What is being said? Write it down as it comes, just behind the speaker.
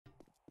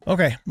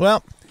Okay,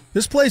 well,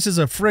 this place is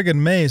a friggin'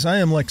 maze. I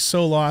am like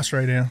so lost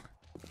right now.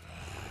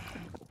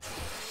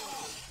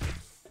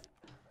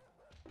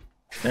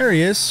 There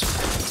he is.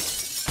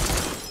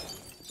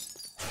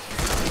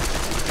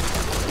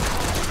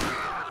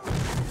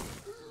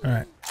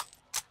 Alright.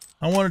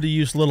 I wanted to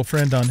use Little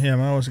Friend on him.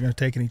 I wasn't going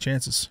to take any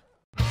chances.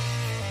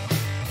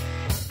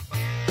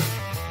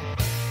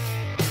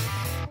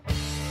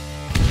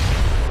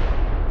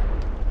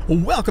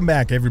 Welcome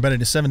back, everybody,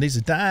 to 7 Days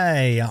to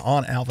Die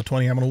on Alpha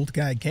 20. I'm an old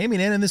guy gaming,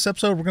 and in this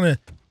episode, we're going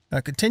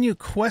to continue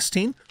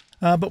questing,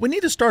 but we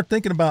need to start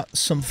thinking about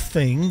some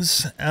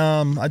things.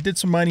 I did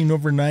some mining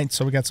overnight,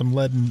 so we got some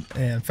lead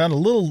and found a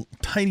little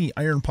tiny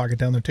iron pocket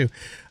down there, too.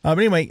 But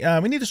anyway,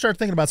 we need to start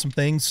thinking about some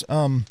things,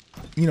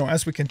 you know,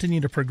 as we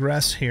continue to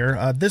progress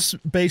here. This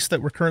base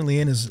that we're currently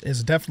in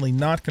is definitely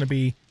not going to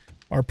be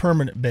our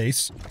permanent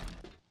base.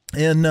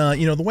 And,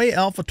 you know, the way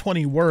Alpha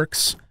 20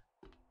 works,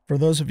 for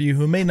those of you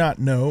who may not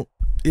know,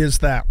 is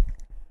that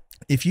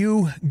if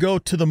you go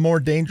to the more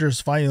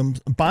dangerous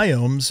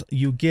biomes,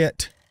 you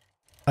get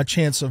a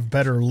chance of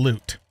better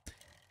loot.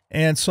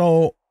 And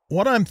so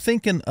what I'm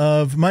thinking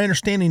of, my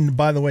understanding,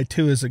 by the way,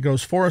 too, is it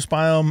goes forest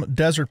biome,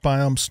 desert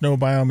biome, snow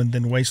biome, and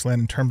then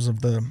wasteland in terms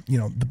of the, you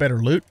know, the better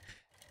loot.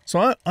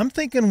 So I'm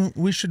thinking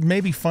we should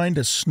maybe find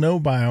a snow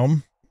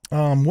biome.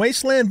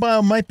 Wasteland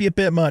biome might be a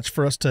bit much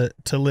for us to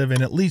live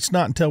in, at least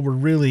not until we're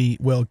really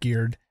well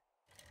geared.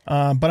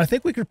 But I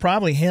think we could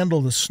probably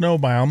handle the snow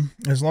biome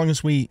as long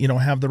as we, you know,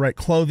 have the right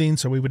clothing.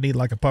 So we would need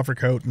like a puffer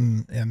coat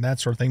and that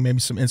sort of thing, maybe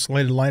some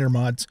insulated liner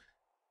mods.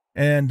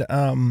 And,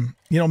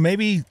 you know,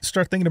 maybe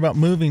start thinking about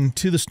moving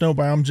to the snow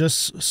biome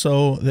just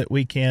so that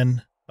we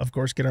can, of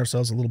course, get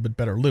ourselves a little bit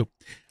better loot.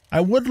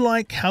 I would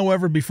like,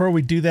 however, before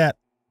we do that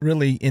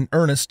really in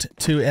earnest,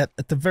 to at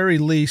the very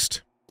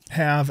least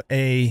have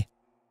a,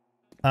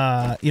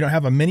 you know,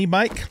 have a mini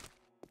bike.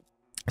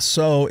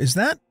 So is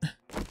that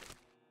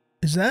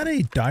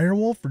a dire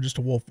wolf or just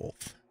a wolf?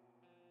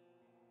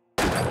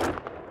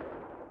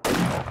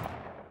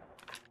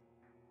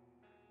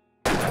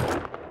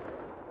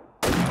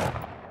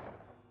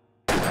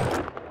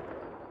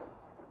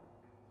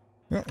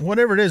 Well,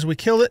 whatever it is, we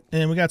killed it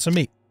and we got some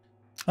meat.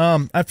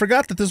 I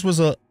forgot that this was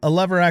a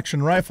lever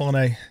action rifle,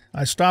 and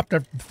I stopped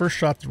after the first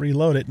shot to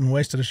reload it and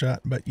wasted a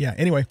shot. But yeah,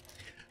 anyway.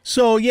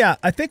 So yeah,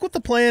 I think what the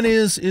plan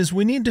is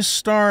we need to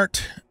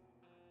start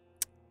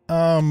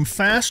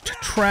fast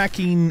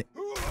tracking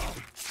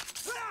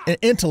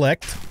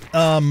intellect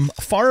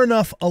far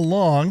enough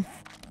along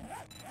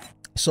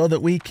so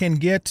that we can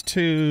get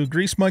to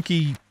Grease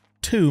Monkey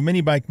 2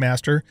 Mini Bike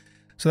Master.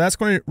 So that's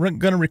going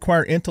to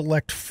require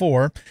intellect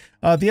 4.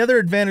 The other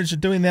advantage of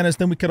doing that is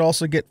then we could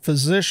also get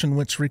Physician,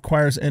 which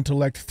requires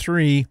intellect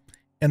 3,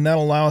 and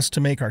that'll allow us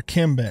to make our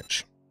chem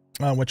bench,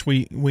 which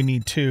we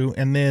need too.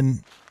 And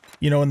then,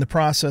 you know, in the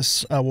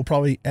process, we'll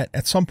probably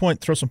at some point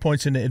throw some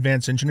points into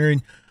advanced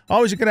engineering.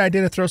 Always a good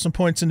idea to throw some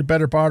points into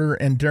Better Barter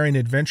and Daring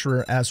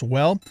Adventurer as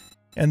well.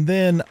 And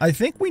then I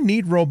think we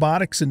need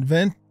Robotics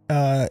Inventor,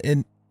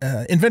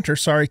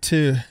 sorry,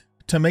 to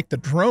make the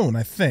drone,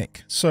 I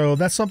think. So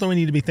that's something we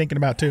need to be thinking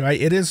about too. I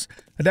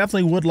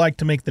definitely would like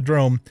to make the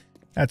drone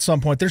at some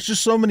point. There's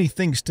just so many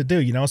things to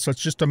do, you know, so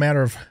it's just a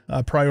matter of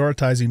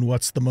prioritizing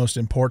what's the most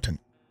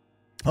important.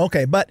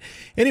 Okay, but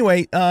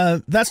anyway,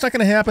 that's not going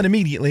to happen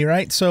immediately,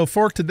 right? So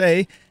for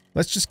today,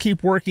 let's just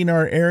keep working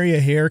our area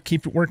here,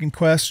 keep working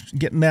quests,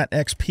 getting that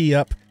XP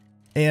up,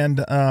 and,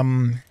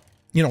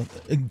 you know,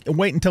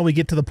 wait until we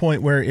get to the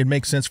point where it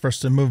makes sense for us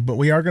to move. But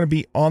we are going to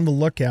be on the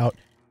lookout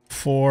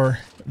for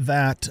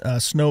that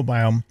snow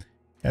biome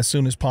as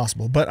soon as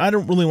possible. But I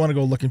don't really want to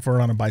go looking for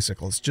it on a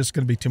bicycle. It's just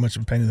going to be too much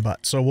of a pain in the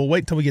butt. So we'll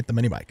wait till we get the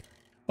mini bike.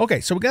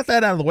 Okay, so we got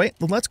that out of the way.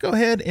 Let's go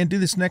ahead and do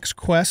this next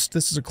quest.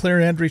 This is a clear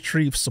and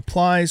retrieve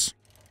supplies.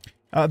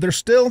 There's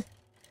still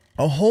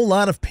a whole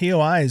lot of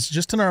POIs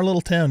just in our little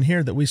town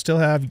here that we still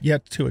have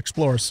yet to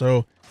explore.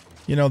 So,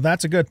 you know,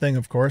 that's a good thing,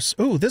 of course.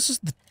 Ooh, this is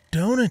the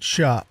donut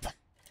shop.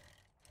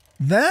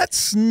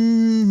 That's...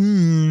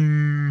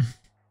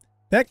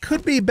 that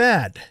could be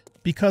bad,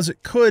 because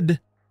it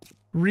could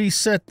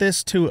reset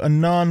this to a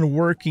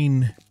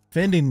non-working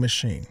vending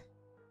machine.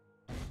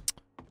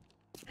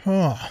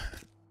 Huh.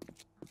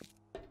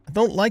 I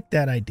don't like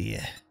that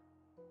idea.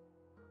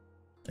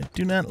 I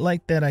do not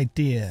like that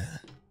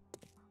idea.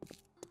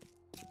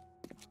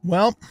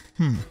 Well,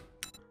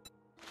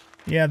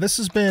 yeah, this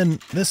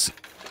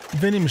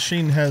vending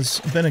machine has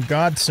been a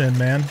godsend,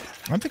 man.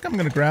 I think I'm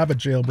going to grab a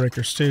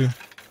jailbreakers too.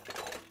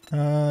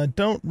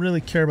 Don't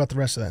really care about the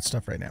rest of that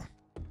stuff right now.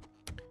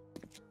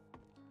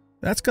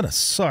 That's going to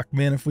suck,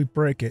 man, if we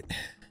break it.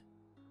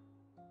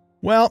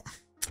 Well,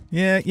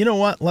 yeah, you know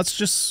what? Let's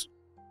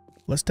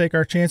take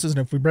our chances, and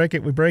if we break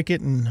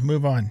it and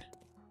move on.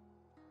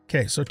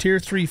 Okay, so tier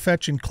 3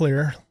 fetch and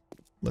clear.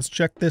 Let's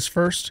check this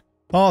first.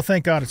 Oh,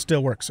 thank God it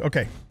still works.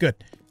 Okay, good.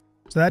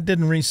 So that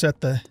didn't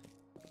reset the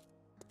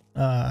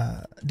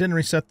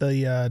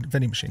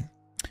vending machine.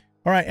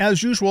 All right,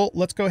 as usual,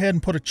 let's go ahead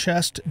and put a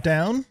chest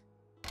down.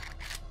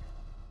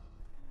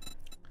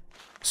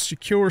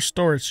 Secure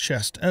storage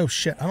chest. Oh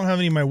shit, I don't have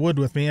any of my wood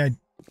with me.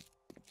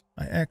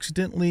 I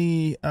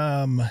accidentally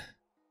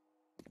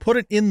put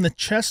it in the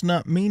chest,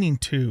 not meaning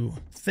to.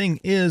 Thing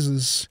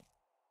is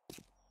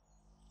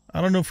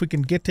I don't know if we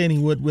can get to any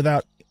wood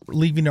without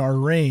leaving our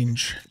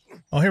range.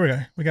 Oh, here we go.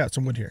 We got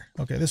some wood here.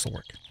 Okay, this will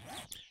work.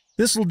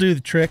 This will do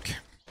the trick.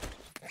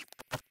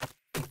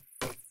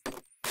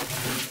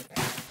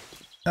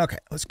 Okay,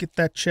 let's get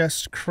that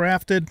chest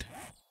crafted.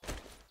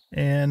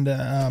 And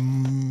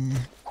I'm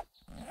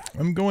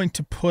going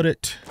to put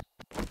it...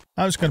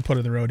 I'm just going to put it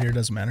in the road here.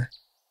 Doesn't matter.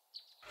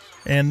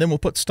 And then we'll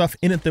put stuff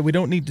in it that we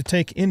don't need to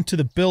take into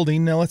the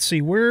building. Now, let's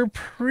see. We're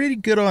pretty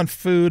good on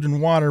food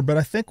and water, but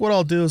I think what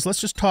I'll do is let's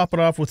just top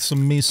it off with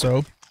some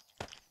miso.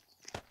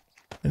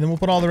 And then we'll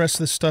put all the rest of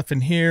this stuff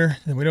in here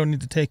that we don't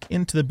need to take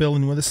into the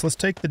building with us. Let's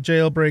take the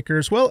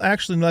jailbreakers. Well,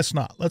 actually, let's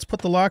not. Let's put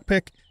the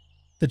lockpick,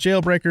 the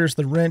jailbreakers,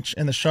 the wrench,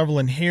 and the shovel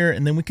in here,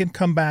 and then we can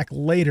come back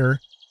later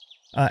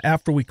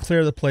after we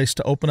clear the place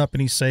to open up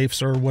any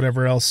safes or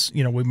whatever else,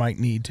 you know, we might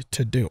need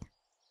to do.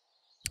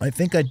 I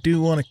think I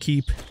do want to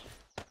keep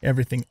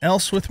everything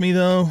else with me,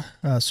 though.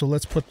 So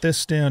let's put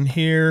this down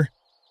here,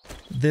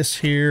 this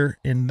here,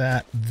 and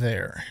that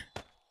there.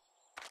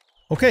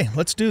 Okay,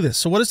 let's do this.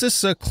 So what is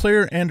this?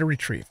 Clear and a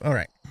retrieve. All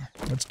right,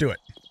 let's do it.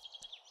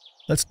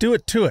 Let's do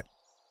it to it.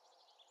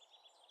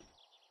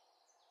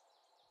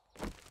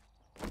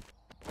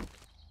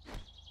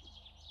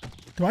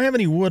 Do I have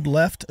any wood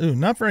left? Ooh,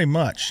 not very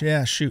much.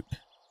 Yeah, shoot.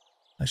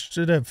 I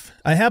should have...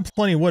 I have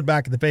plenty of wood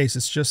back at the base.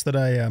 It's just that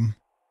I,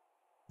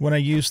 when I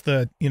use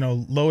the, you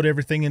know, load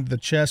everything into the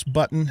chest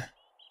button,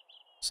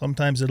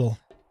 sometimes it'll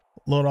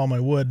load all my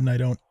wood and I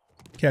don't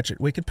catch it.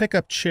 We could pick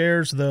up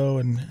chairs, though,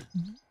 and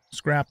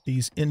scrap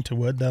these into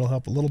wood. That'll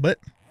help a little bit.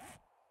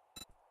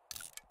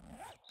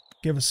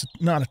 Give us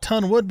not a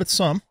ton of wood, but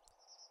some.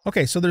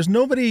 Okay, so there's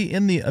nobody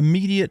in the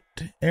immediate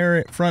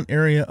area, front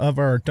area of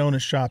our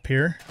donut shop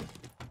here.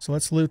 So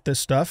let's loot this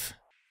stuff.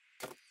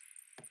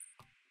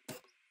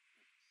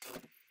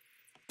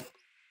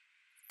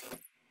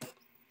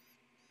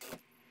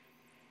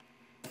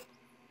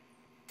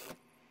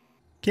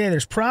 Okay,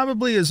 there's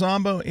probably a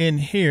zombo in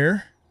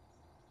here.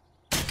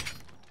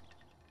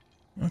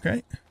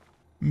 Okay.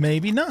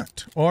 Maybe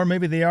not. Or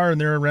maybe they are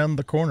and they're around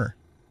the corner.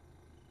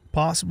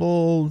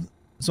 Possible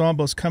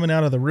zombos coming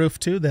out of the roof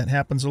too. That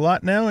happens a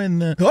lot now in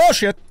the... Oh,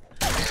 shit!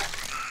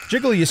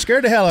 Jiggle, you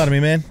scared the hell out of me,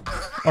 man.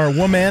 Or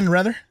woman,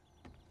 rather.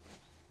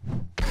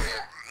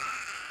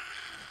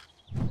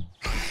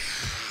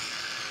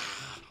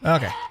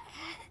 Okay.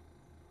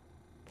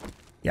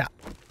 Yeah.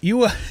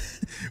 You,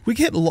 we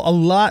get a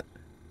lot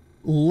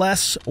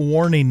less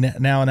warning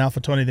now in Alpha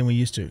 20 than we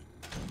used to.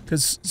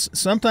 Because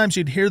sometimes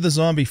you'd hear the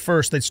zombie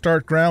first. They'd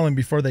start growling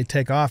before they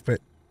take off.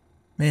 But,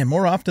 man,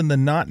 more often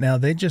than not now,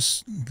 they're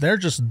just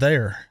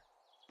there.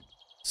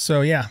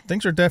 So, yeah,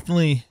 things are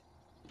definitely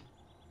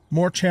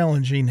more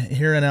challenging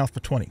here in Alpha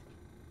 20.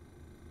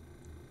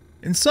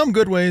 In some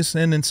good ways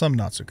and in some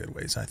not so good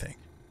ways, I think.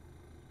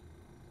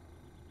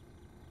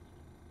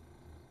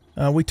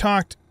 I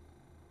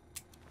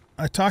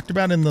talked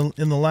about in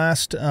the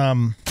last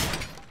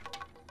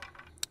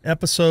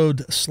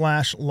episode /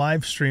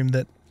 live stream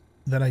that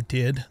I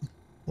did,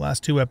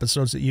 last 2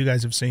 episodes that you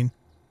guys have seen,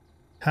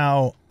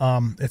 how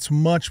it's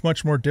much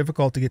more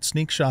difficult to get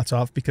sneak shots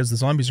off because the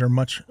zombies are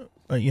much,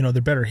 you know,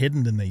 they're better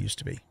hidden than they used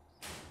to be.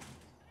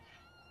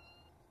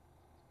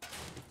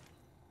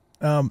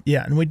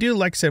 Yeah, and we do,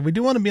 like I said, we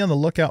do want to be on the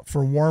lookout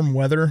for warm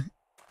weather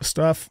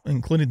stuff,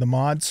 including the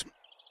mods.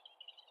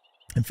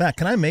 In fact,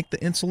 can I make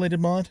the insulated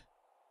mod?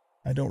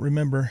 I don't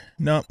remember.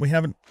 No, we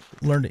haven't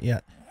learned it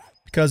yet.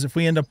 Because if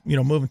we end up, you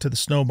know, moving to the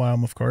snow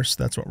biome, of course,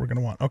 that's what we're going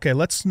to want. Okay,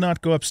 let's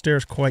not go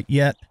upstairs quite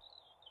yet.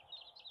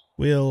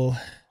 We're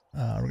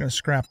going to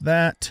scrap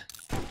that,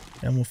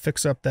 and we'll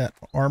fix up that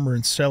armor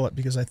and sell it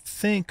because I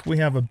think we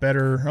have a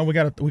better... Oh, we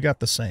got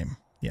the same.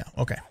 Yeah,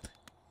 okay.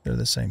 They're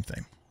the same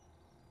thing.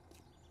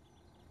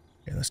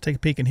 Okay, let's take a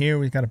peek in here.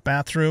 We've got a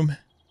bathroom.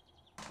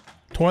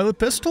 Toilet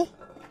pistol?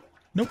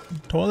 Nope.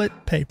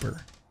 Toilet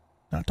paper.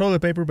 Not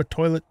toilet paper, but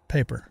toilet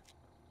paper.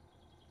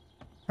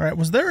 Alright,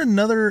 was there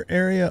another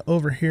area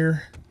over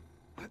here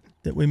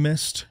that we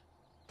missed?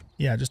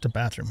 Yeah, just a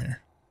bathroom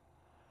here.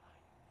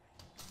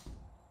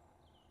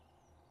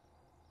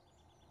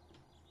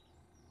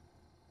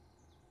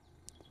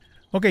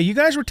 Okay, you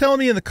guys were telling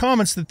me in the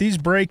comments that these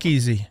break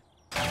easy.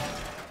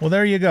 Well,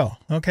 there you go.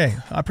 Okay,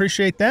 I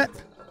appreciate that.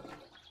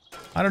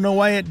 I don't know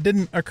why it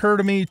didn't occur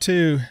to me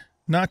to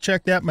not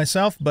check that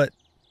myself, but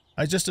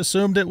I just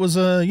assumed it was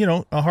a, you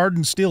know, a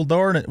hardened steel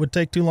door and it would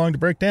take too long to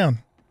break down.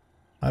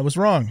 I was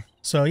wrong.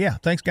 So yeah,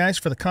 thanks guys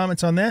for the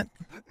comments on that.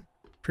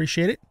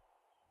 Appreciate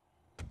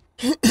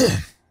it.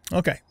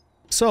 Okay,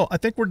 so I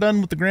think we're done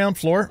with the ground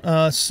floor.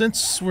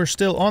 Since we're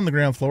still on the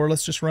ground floor,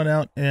 let's just run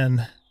out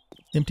and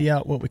empty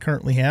out what we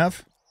currently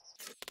have.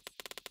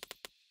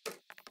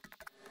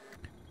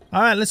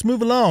 All right, let's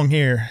move along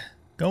here.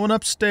 Going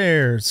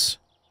upstairs.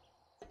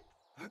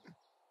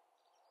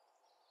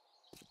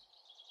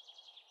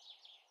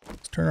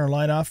 Let's turn our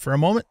light off for a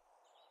moment.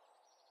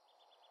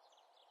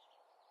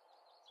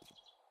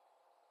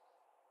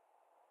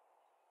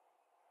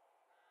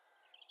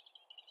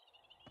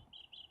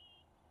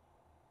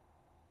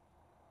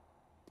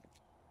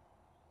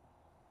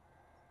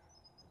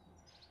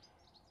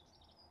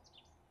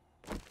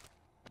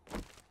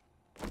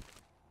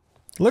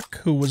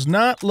 Look who was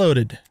not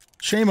loaded.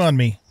 Shame on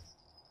me.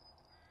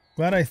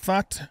 Glad I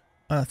thought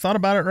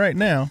about it right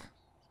now.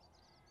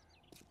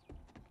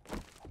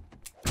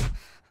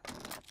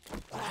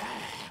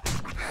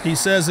 He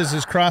says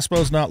his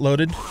crossbow's not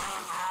loaded.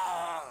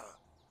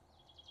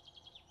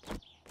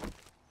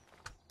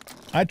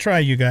 I try,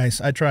 you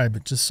guys. I try,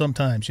 but just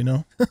sometimes, you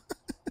know?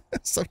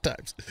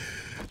 Sometimes.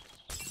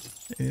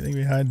 Anything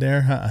behind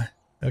there?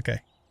 Okay.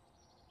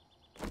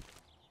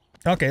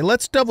 Okay,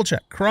 let's double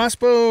check.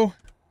 Crossbow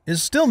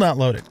is still not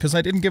loaded because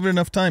I didn't give it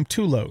enough time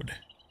to load.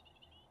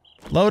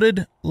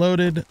 Loaded,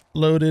 loaded,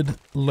 loaded,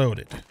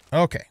 loaded.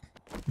 Okay,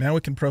 now we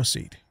can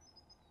proceed.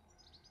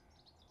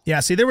 Yeah,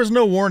 see, there was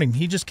no warning.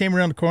 He just came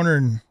around the corner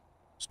and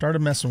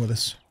started messing with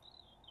us.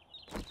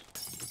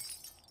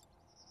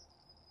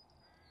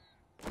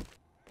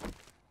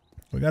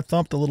 We got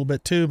thumped a little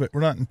bit too, but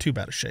we're not in too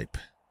bad a shape.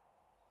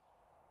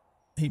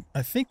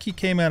 I think he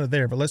came out of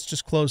there, but let's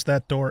just close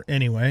that door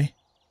anyway.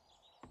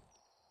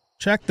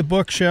 Check the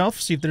bookshelf,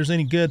 see if there's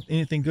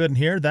anything good in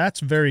here.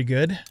 That's very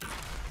good.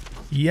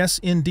 Yes,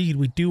 indeed,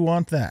 we do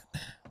want that.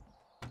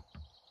 A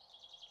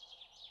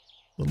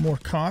little more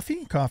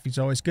coffee. Coffee's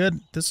always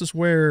good. This is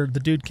where the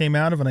dude came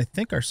out of, and I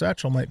think our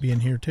satchel might be in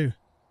here too.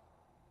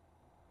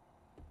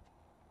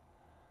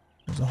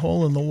 There's a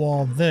hole in the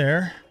wall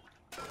there.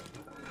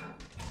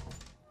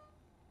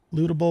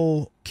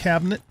 Lootable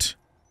cabinet.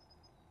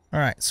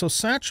 Alright, so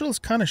satchel is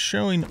kind of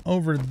showing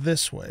over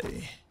this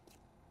way.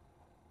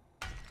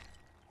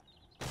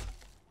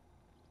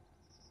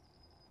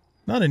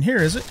 Not in here,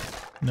 is it?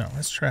 No,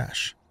 that's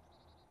trash.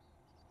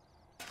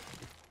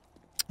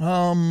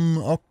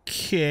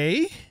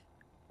 Okay.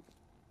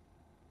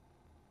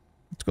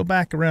 Let's go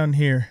back around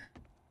here.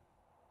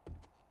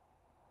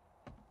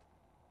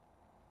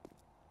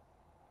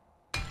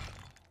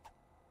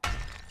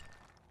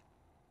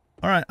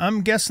 Alright,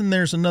 I'm guessing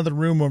there's another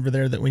room over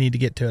there that we need to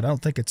get to. I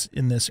don't think it's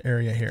in this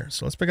area here.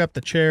 So let's pick up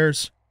the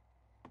chairs.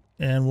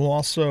 And we'll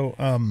also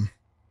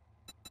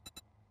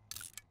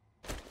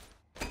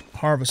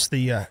harvest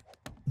the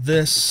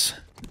this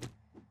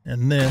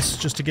and this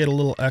just to get a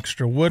little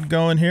extra wood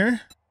going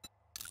here.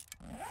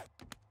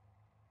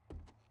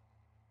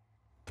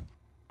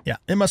 Yeah,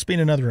 it must be in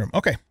another room.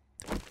 Okay,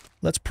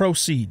 let's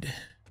proceed.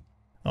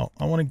 Oh,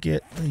 I want to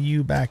get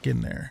you back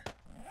in there.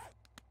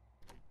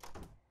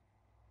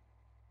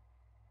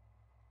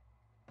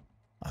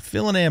 I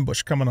feel an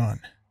ambush coming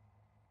on.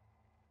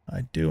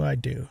 I do, I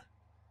do.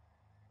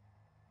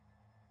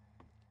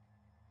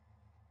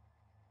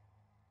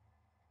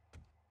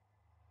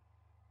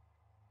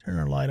 Turn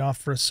our light off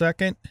for a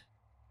second.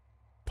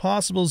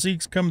 Possible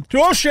Zeke's coming.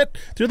 Oh, shit!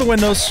 Through the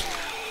windows.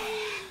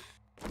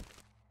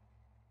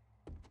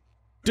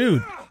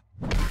 Dude.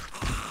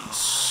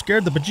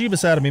 Scared the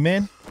bejeebus out of me,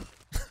 man.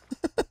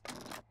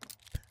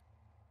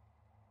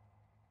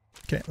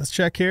 Okay, let's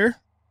check here.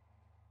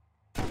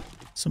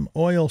 Some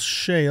oil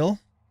shale.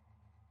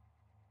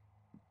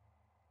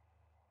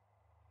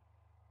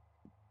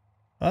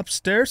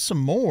 Upstairs, some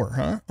more,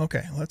 huh?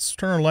 Okay, let's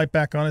turn our light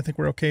back on. I think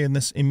we're okay in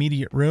this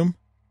immediate room.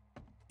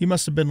 He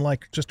must have been,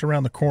 like, just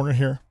around the corner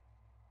here.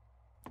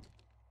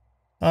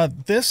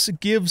 This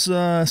gives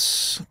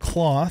us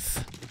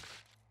cloth,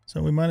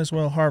 so we might as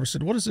well harvest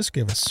it. What does this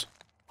give us?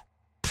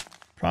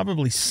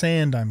 Probably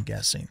sand, I'm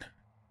guessing.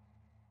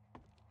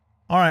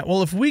 All right,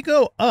 well, if we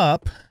go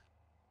up,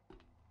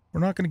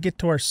 we're not going to get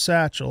to our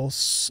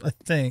satchels, I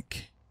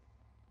think.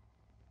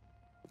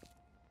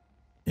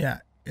 Yeah,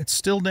 it's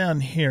still down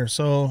here,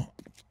 so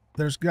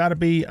there's got to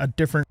be a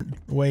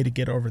different way to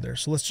get over there.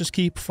 So let's just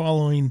keep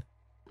following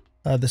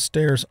the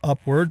stairs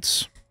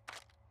upwards.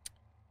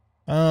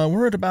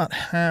 We're at about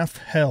half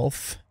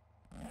health.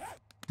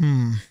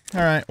 All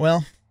right,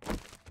 well,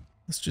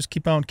 let's just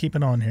keep on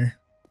keeping on here.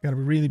 Got to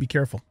really be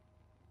careful.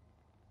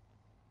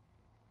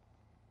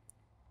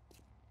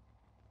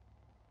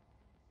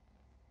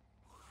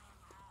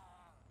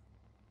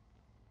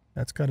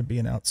 That's got to be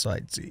an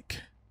outside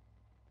Zeke.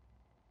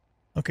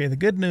 Okay, the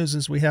good news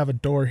is we have a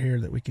door here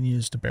that we can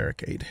use to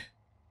barricade.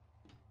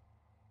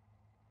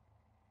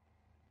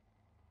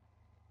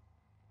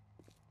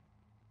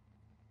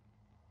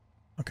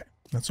 Okay,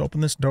 let's open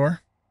this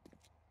door.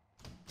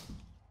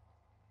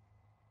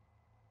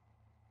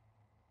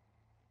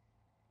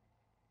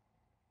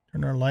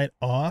 Turn our light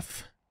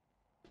off.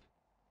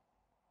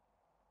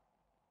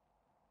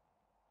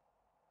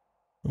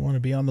 We want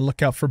to be on the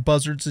lookout for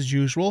buzzards as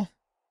usual.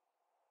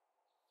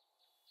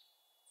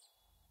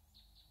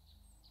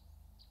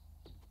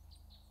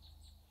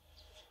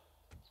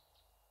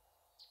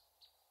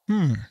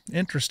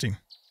 Interesting.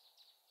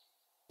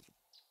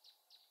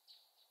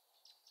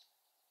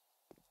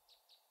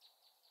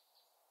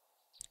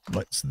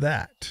 What's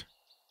that?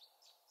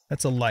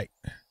 That's a light.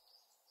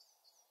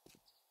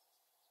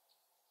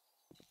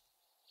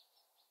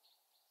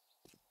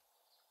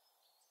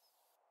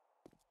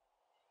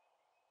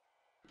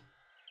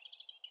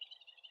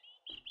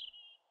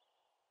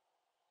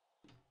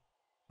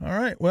 All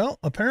right, well,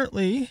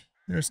 apparently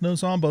there's no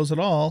zombos at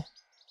all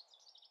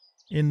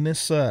in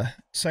this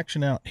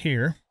section out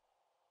here.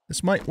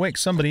 This might wake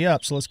somebody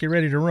up, so let's get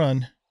ready to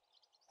run.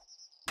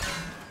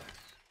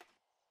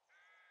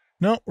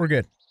 No, we're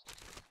good.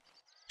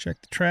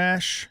 Check the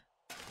trash.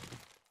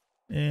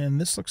 And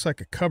this looks like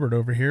a cupboard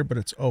over here, but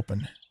it's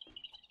open.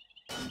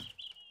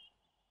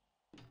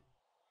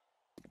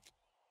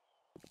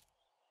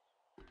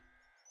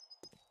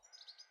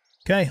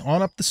 Okay,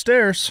 on up the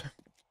stairs.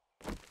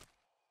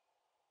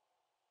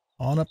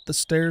 On up the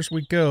stairs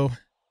we go.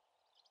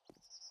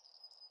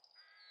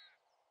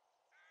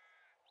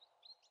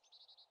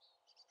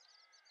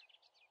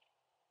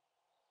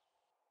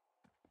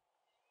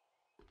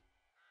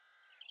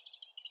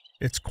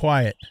 It's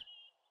quiet.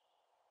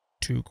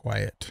 Too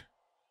quiet.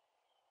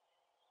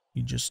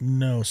 You just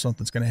know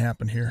something's going to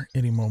happen here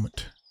any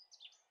moment.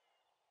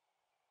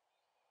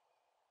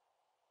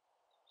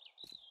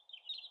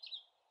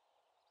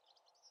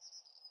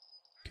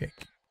 Okay,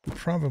 we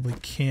probably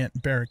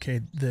can't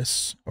barricade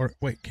this. Or,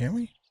 wait, can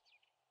we?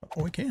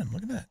 Oh, we can.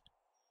 Look at that.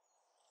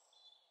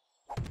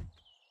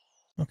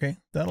 Okay,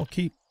 that'll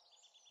keep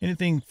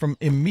anything from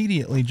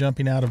immediately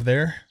jumping out of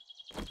there.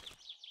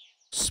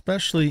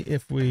 Especially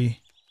if we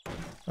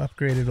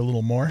upgrade it a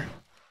little more.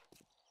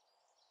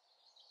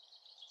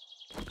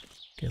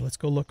 Okay, let's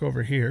go look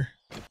over here.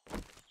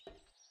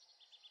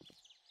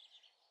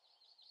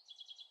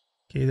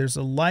 Okay, there's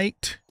a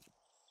light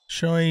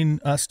showing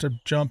us to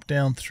jump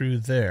down through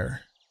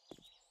there,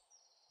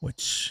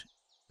 which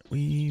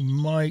we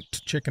might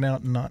chicken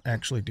out and not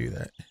actually do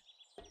that.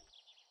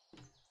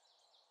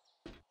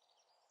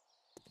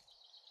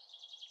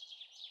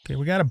 Okay,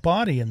 we got a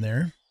body in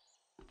there.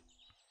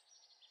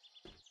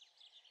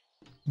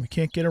 We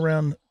can't get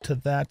around to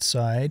that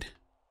side.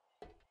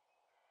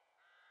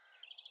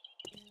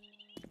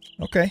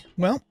 Okay,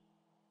 well,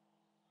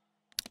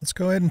 let's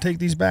go ahead and take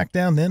these back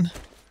down then.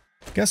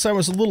 Guess I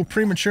was a little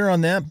premature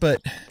on that,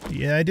 but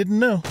yeah, I didn't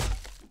know.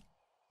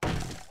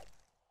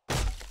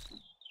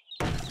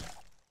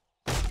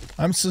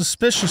 I'm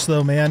suspicious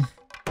though, man.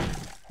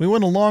 We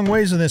went a long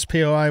ways in this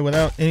POI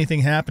without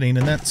anything happening,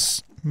 and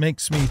that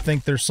makes me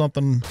think there's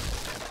something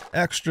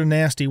extra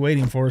nasty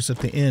waiting for us at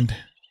the end.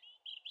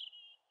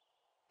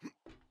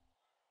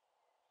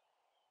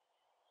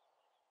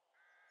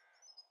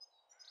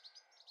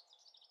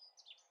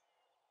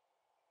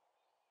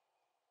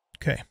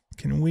 Okay,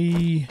 can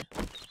we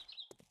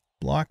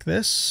block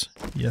this?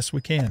 Yes,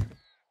 we can.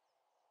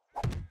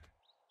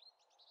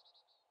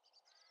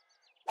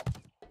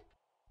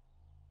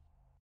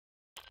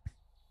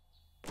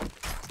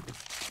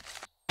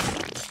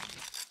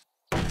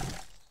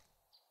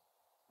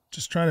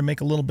 Just trying to make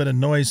a little bit of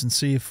noise and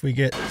see if we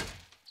get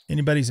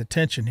anybody's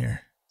attention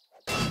here.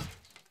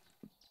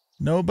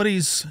 Nobody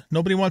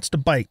wants to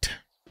bite.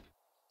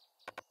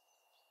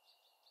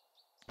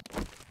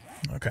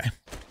 Okay.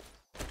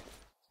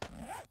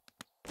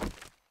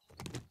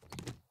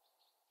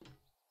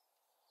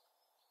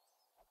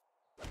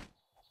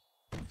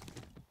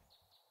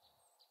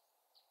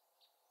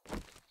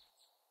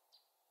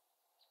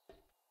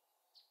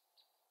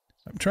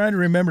 I'm trying to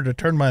remember to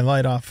turn my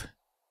light off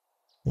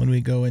when we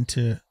go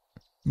into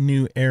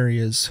new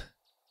areas.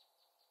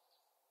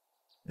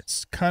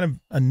 It's kind of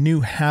a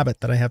new habit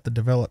that I have to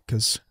develop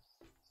because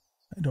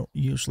I don't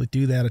usually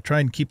do that. I try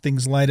and keep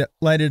things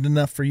lighted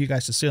enough for you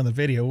guys to see on the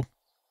video.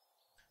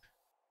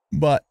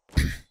 But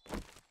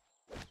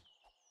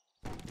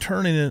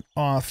turning it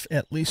off,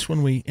 at least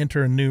when we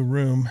enter a new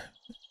room,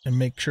 and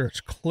make sure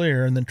it's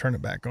clear and then turn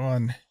it back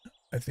on,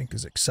 I think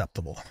is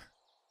acceptable.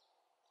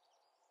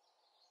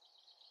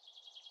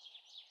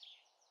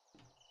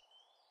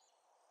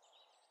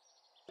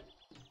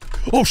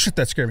 Oh shit,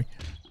 that scared me.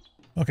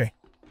 Okay.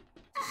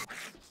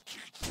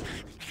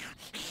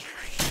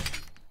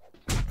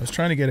 I was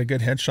trying to get a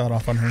good headshot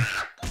off on her.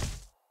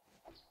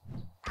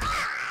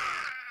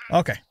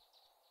 Okay.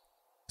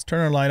 Let's turn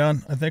our light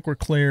on. I think we're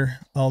clear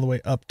all the way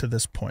up to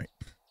this point.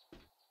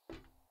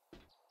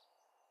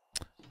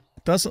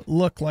 Doesn't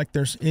look like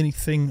there's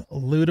anything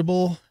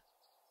lootable.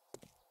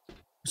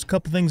 There's a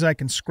couple things I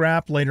can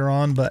scrap later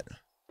on, but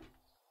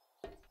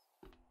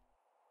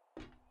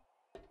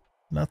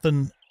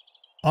nothing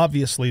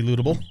obviously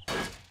lootable.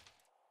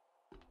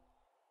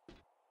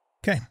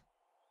 Okay.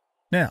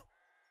 Now,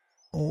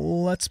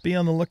 let's be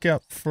on the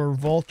lookout for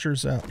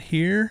vultures out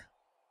here.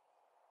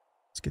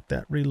 Let's get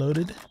that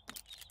reloaded.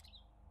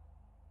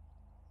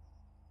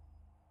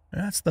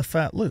 That's the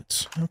fat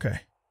loots.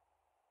 Okay.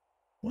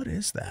 What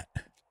is that?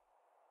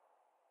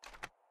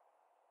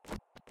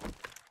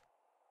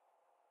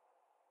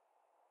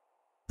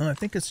 Oh, I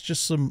think it's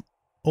just some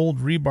old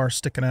rebar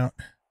sticking out.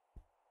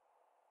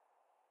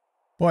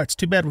 Boy, it's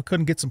too bad we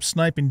couldn't get some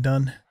sniping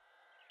done.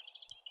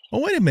 Oh,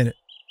 wait a minute.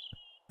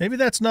 Maybe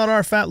that's not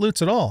our fat loots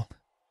at all.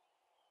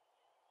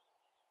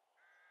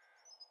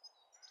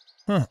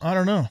 Huh, I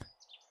don't know.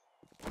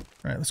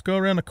 Alright, let's go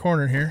around the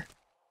corner here.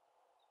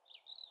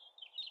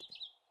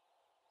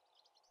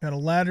 Got a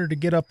ladder to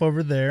get up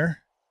over there.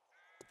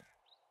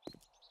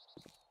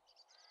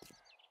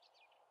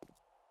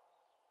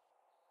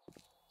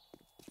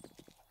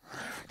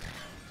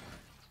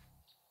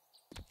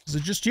 Is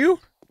it just you?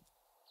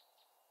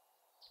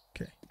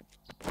 Okay.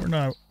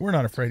 We're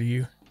not afraid of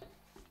you.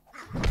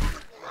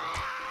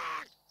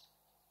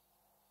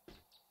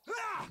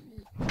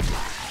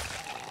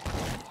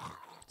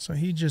 So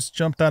he just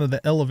jumped out of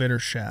the elevator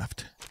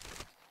shaft.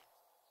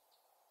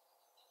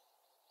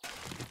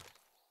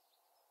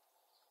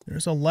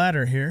 There's a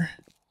ladder here.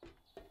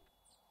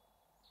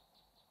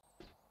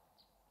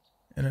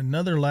 And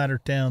another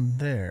ladder down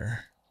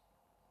there.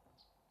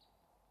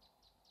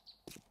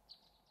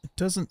 It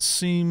doesn't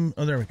seem...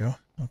 Oh, there we go.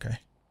 Okay.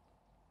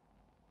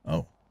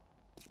 Oh.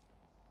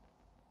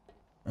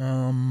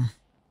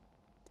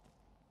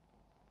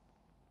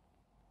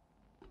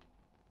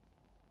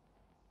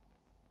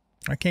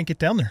 I can't get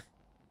down there.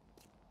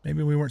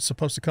 Maybe we weren't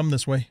supposed to come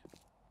this way.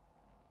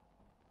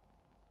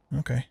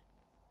 Okay.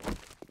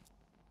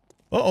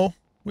 Uh-oh.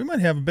 We might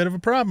have a bit of a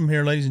problem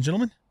here, ladies and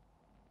gentlemen.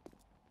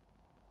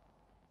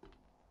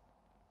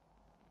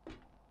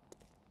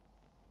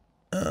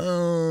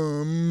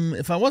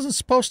 If I wasn't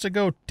supposed to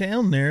go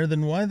down there,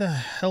 then why the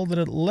hell did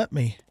it let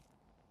me?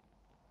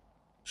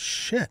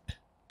 Shit.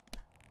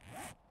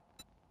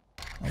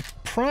 I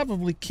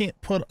probably can't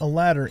put a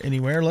ladder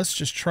anywhere. Let's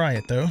just try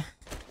it, though.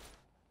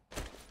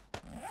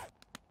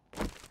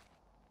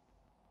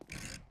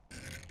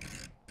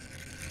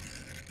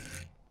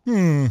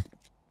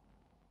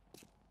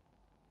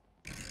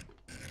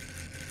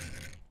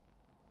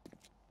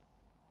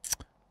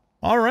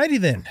 Alrighty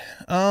then.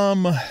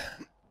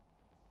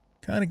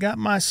 Kind of got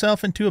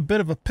myself into a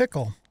bit of a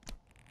pickle.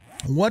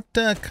 What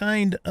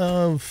kind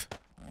of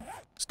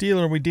steel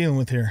are we dealing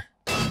with here?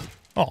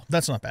 Oh,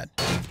 that's not bad.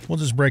 We'll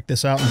just break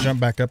this out and jump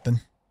back up then.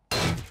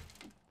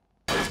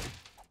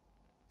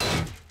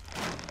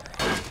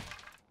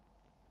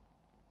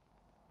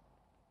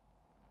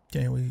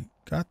 Okay, we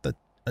got the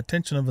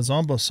attention of a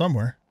zombo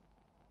somewhere.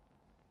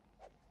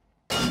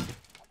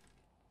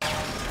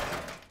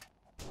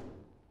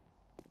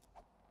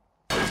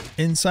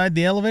 Inside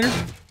the elevator?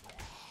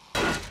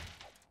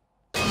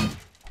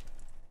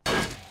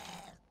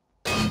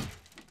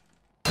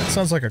 That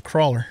sounds like a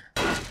crawler.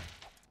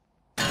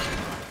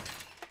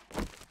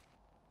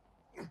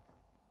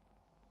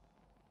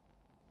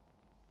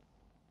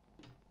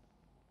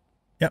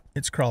 Yep,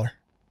 it's crawler.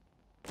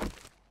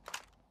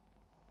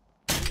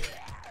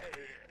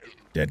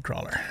 Dead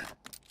crawler.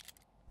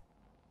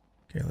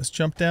 Okay, let's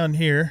jump down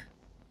here.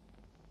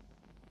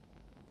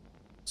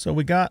 So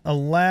we got a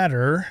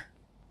ladder.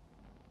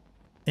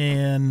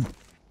 And...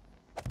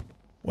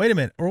 Wait a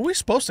minute. Were we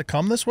supposed to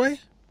come this way?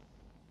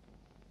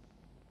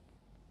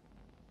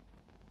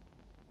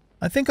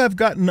 I think I've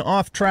gotten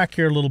off track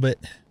here a little bit.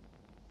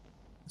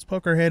 Let's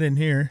poke our head in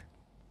here.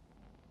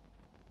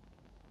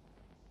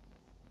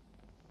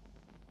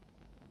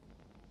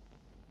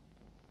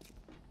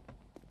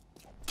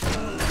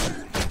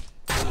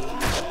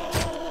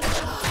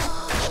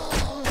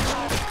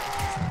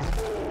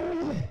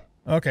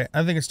 Okay,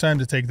 I think it's time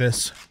to take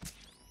this.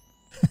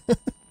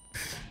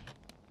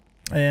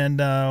 And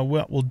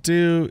what we'll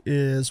do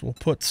is we'll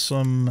put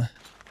some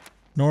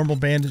normal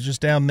bandages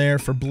down there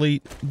for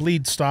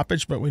bleed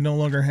stoppage, but we no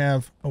longer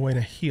have a way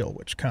to heal,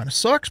 which kind of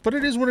sucks, but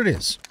it is what it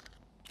is.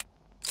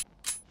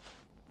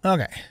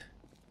 Okay.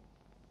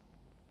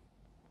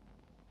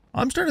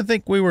 I'm starting to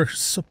think we were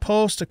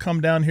supposed to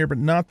come down here, but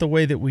not the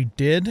way that we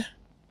did.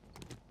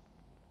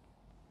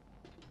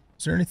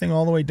 Is there anything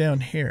all the way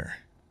down here?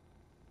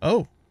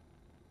 Oh.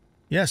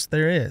 Yes,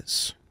 there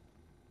is.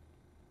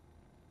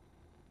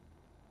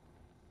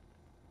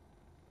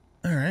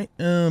 All right.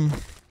 Let's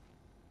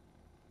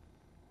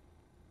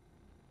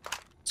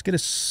get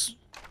a.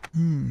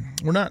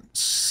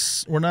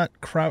 We're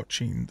not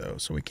crouching though,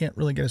 so we can't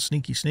really get a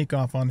sneaky sneak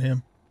off on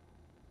him.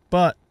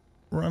 But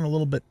we're in a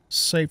little bit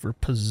safer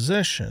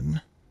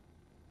position.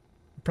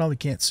 We probably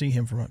can't see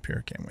him from up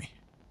here, can we?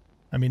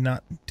 I mean,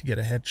 not to get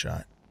a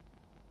headshot.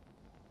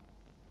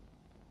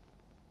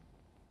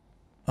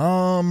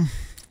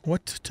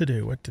 What to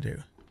do? What to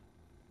do?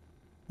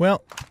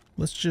 Well,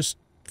 let's just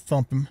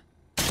thump him.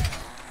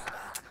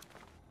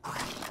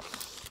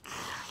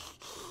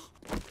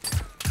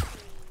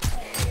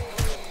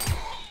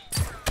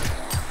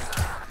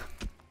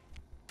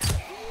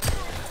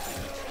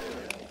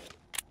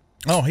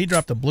 Oh, he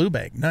dropped a blue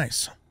bag.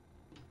 Nice.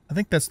 I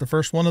think that's the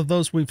first one of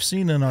those we've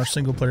seen in our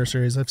single-player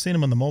series. I've seen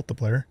them in the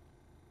multiplayer.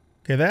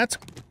 Okay, that's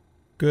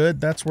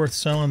good. That's worth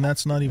selling.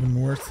 That's not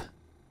even worth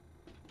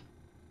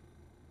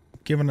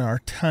giving our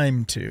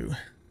time to.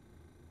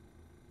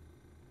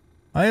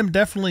 I am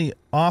definitely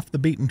off the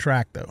beaten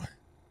track, though.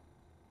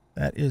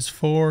 That is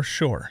for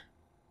sure.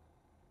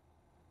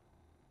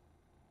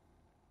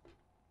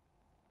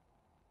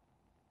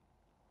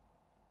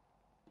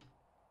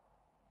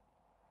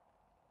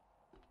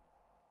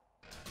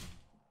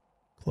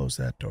 Close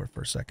that door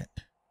for a second.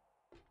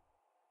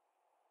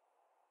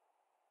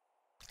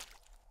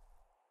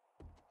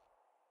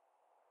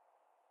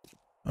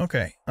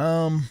 Okay,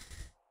 I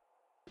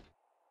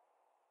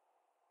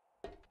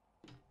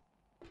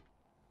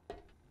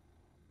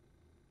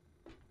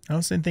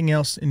don't see anything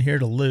else in here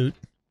to loot.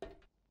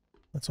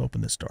 Let's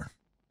open this door.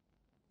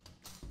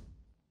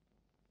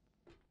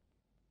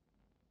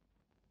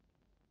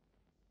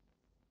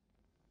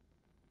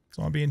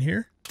 Zombie in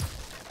here?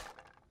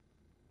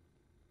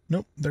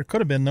 Nope, there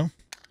could have been, though.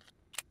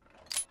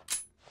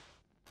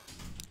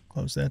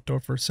 Close that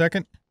door for a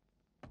second.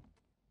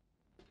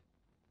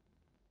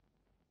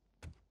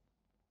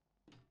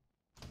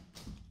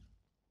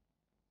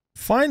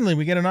 Finally,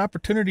 we get an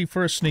opportunity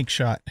for a sneak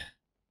shot.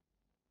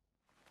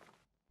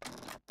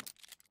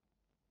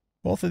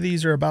 Both of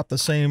these are about the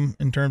same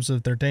in terms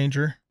of their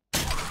danger.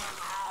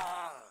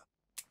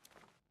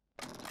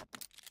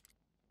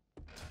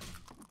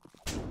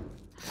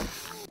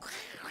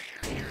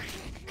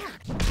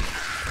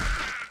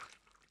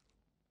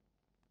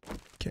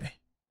 Okay.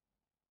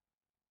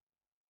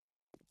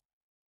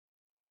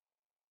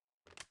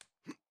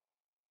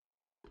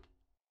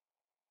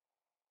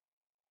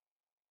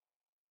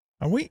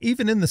 Are we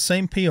even in the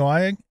same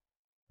POI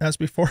as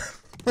before?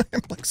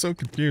 I'm like so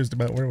confused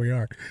about where we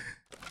are.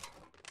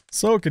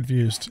 So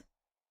confused.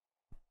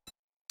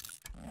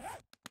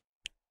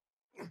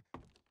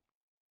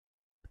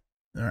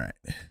 All right.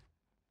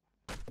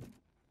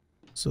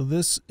 So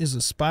this is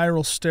a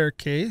spiral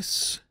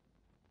staircase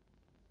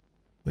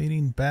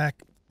leading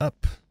back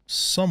up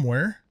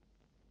somewhere.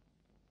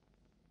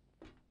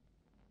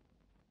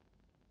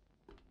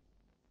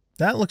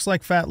 That looks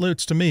like Fat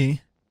Loot's to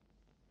me.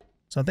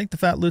 So I think the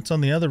Fat Loot's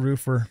on the other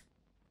roof or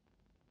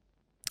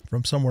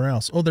from somewhere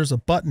else. Oh, there's a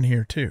button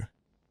here too.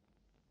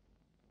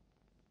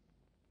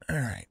 All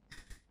right.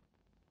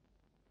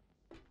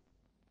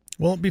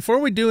 Well, before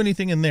we do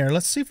anything in there,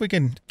 let's see if we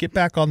can get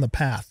back on the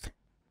path.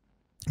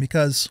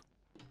 Because,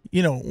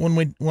 you know,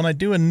 when I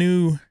do a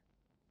new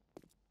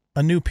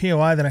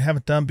POI that I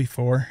haven't done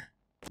before,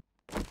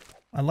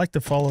 I like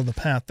to follow the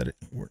path that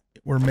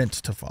we're meant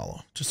to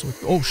follow. Just so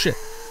oh shit.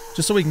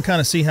 Just so we can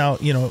kind of see how,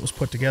 you know, it was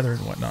put together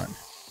and whatnot.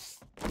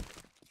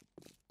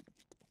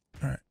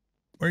 All right.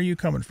 Where are you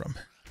coming from?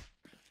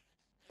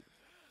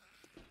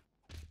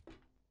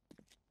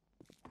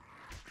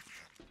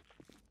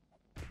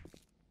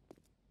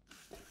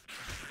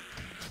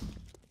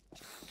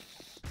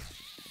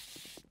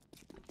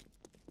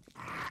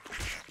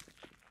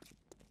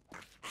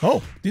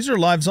 Oh, these are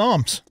live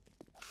zombies.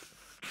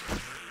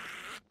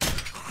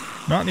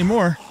 Not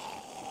anymore.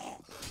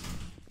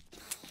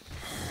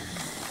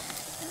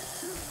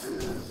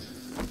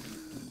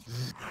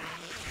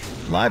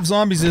 Live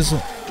zombies is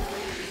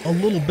a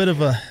little bit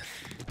of a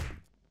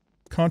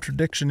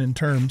contradiction in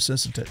terms,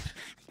 isn't it?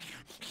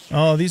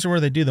 Oh, these are where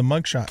they do the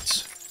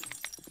mugshots.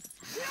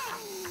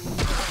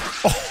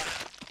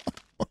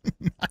 Oh,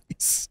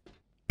 nice.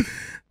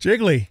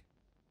 Jiggly,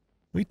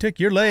 we took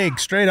your leg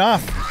straight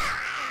off.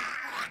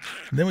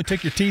 And then we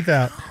took your teeth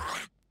out.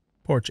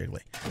 Poor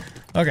Jiggly.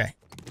 Okay.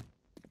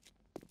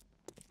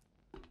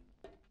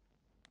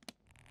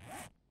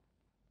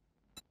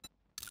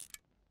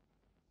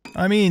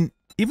 I mean,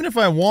 even if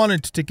I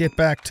wanted to get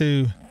back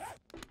to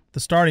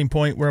the starting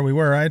point where we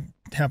were, I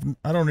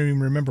don't even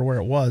remember where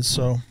it was,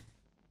 so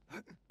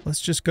let's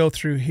just go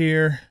through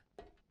here.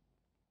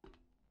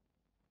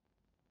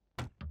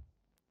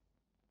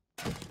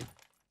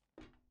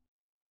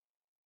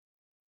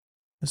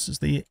 This is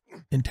the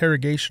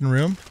interrogation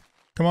room.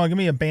 Come on, give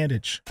me a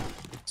bandage.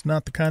 It's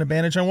not the kind of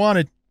bandage I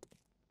wanted.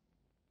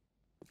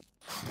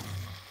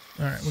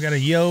 Alright, we got a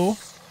yo.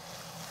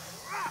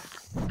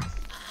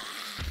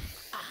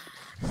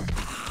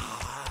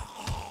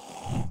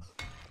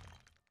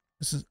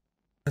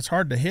 It's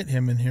hard to hit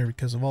him in here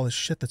because of all this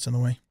shit that's in the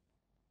way.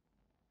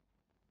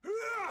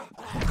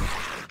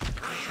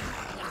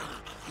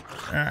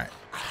 Alright.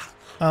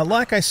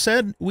 Like I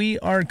said, we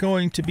are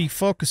going to be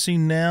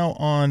focusing now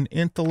on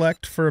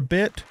intellect for a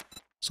bit.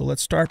 So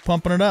let's start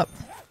pumping it up.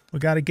 We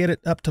got to get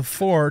it up to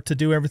 4 to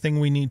do everything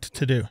we need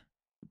to do.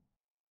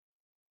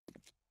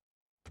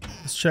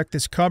 Let's check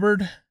this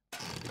cupboard.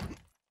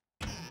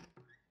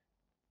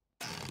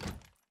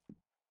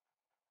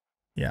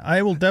 Yeah,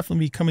 I will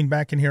definitely be coming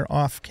back in here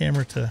off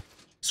camera to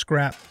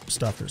scrap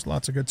stuff. There's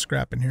lots of good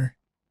scrap in here.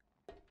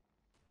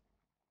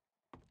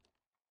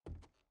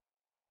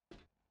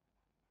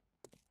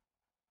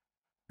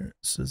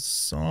 There's a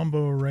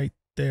Zombo right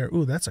there.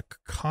 Ooh, that's a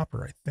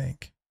copper, I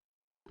think.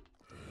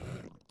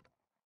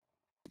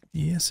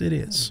 Yes, it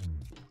is.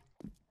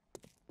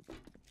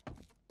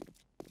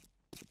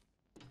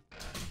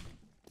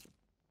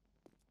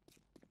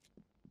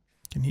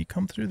 Can he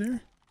come through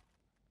there?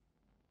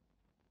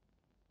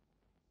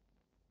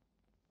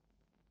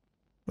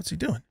 What's he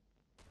doing?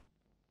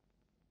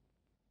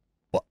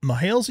 What in the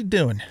hell's he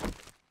doing?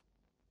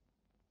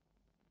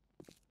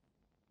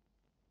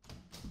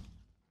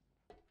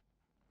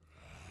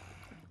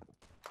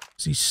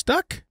 Is he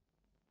stuck?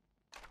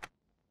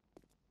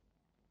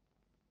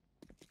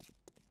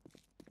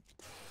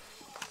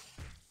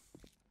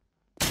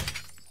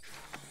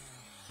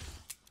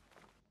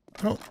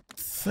 I don't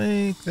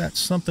think that's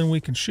something we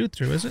can shoot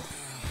through, is it?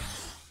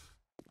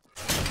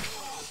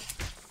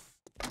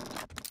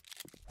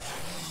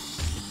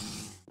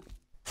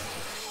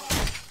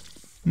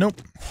 Nope.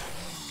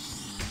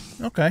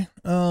 Okay.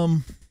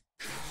 Oh,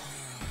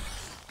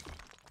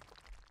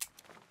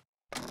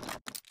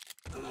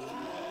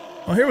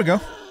 here we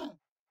go.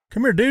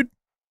 Come here, dude.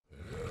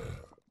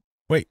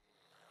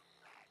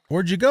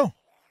 Where'd you go?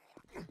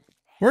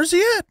 Where's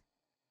he at?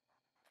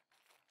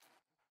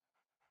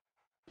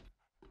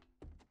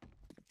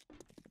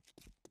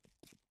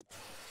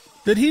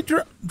 Did he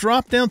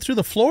drop down through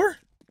the floor?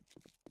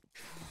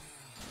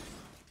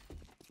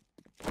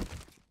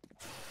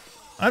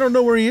 I don't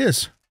know where he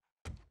is.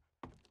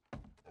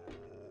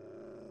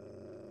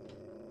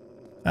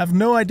 I have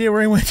no idea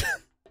where he went.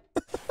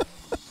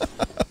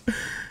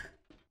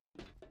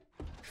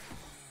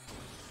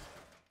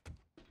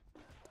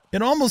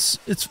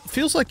 It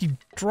feels like he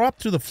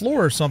dropped through the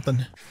floor or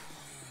something.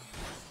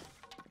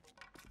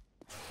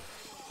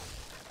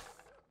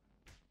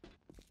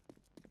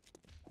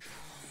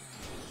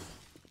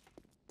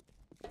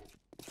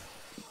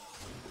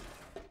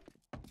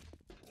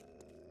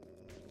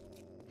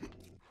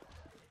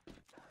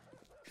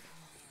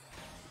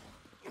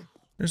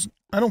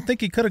 I don't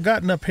think he could have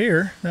gotten up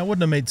here. That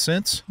wouldn't have made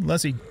sense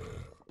unless he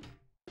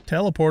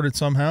teleported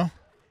somehow.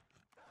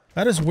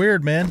 That is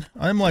weird, man.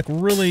 I'm like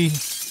really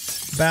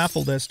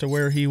baffled as to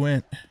where he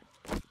went.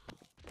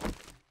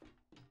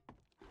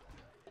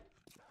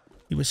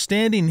 He was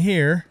standing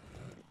here.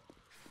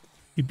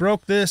 He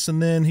broke this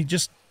and then he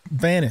just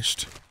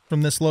vanished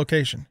from this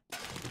location.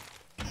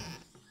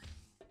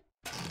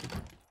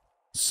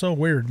 So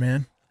weird,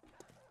 man.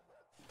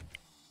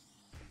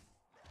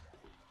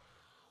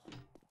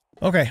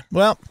 Okay,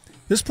 well,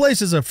 this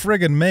place is a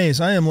friggin' maze.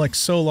 I am like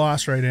so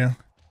lost right now.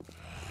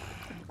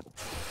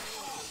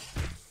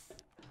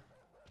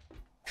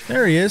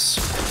 There he is.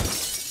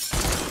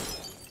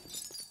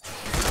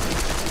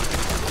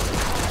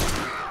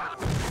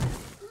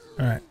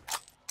 Alright.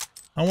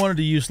 I wanted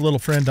to use Little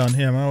Friend on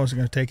him. I wasn't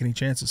going to take any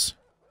chances.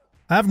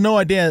 I have no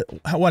idea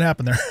what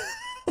happened there.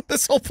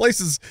 This whole place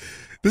is...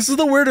 This is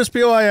the weirdest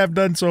POI I've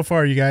done so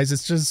far, you guys.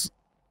 It's just...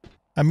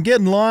 I'm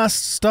getting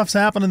lost. Stuff's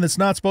happening that's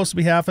not supposed to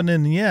be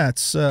happening. Yeah,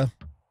 it's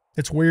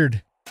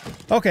weird.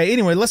 Okay,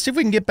 anyway, let's see if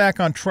we can get back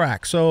on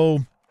track.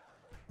 So,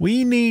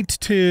 we need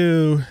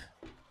to...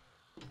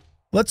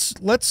 Let's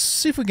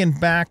see if we can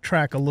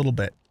backtrack a little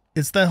bit.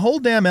 It's that whole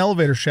damn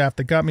elevator shaft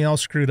that got me all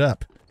screwed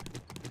up.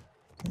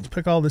 Let's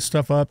pick all this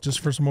stuff up just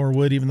for some more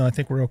wood, even though I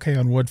think we're okay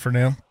on wood for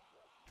now.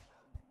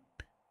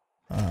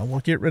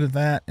 We'll get rid of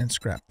that and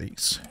scrap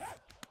these.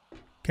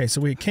 Okay, so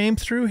we came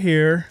through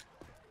here.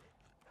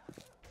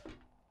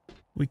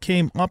 We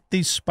came up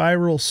these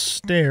spiral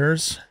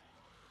stairs.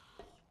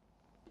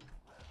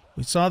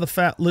 We saw the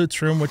Fat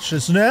Loot's room, which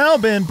has now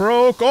been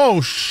broke.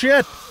 Oh,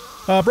 shit!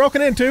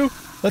 Broken into.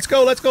 Let's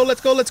go, let's go,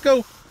 let's go, let's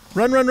go!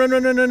 Run, run, run,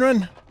 run, run,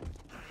 run,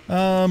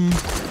 run!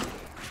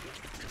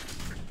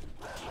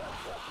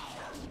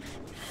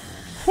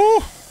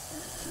 Whew!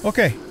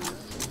 Okay.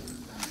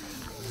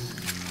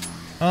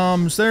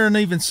 Is there an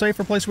even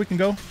safer place we can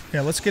go?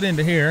 Yeah, let's get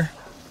into here.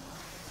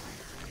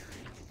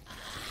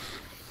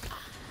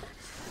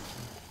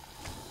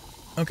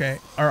 Okay,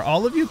 are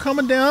all of you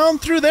coming down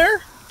through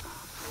there?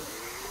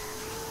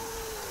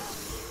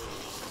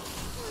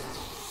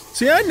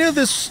 See, I knew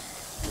this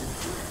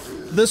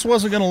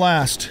wasn't gonna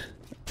last.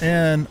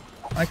 And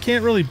I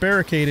can't really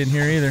barricade in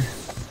here either.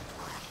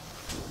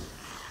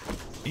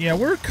 Yeah,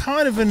 we're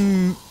kind of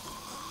in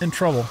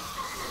trouble.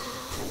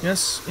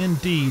 Yes,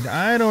 indeed.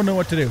 I don't know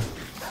what to do.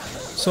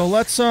 So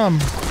let's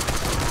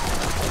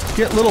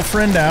get Little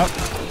Friend out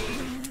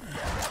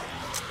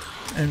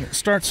and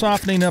start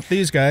softening up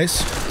these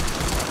guys.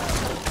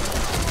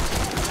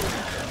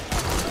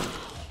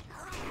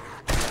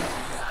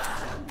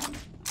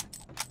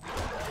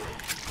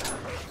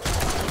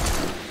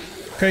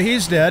 Okay,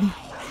 he's dead.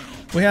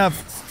 We have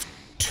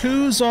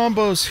 2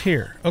 zombos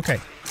here. Okay.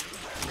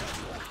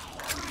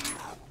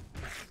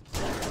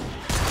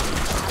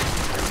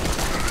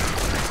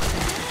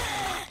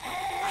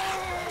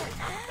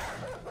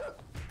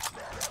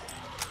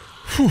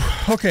 Whew,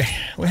 okay,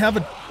 we have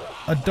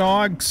a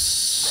dog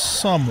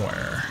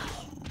somewhere.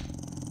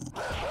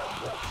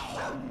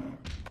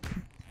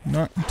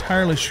 Not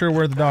entirely sure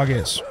where the dog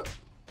is.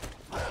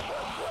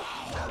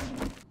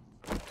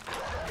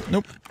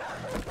 Nope.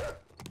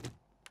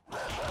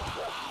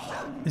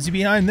 Is he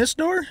behind this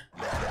door?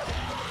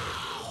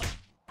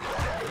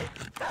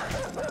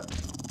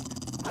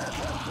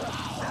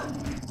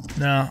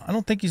 No, I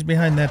don't think he's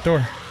behind that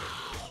door.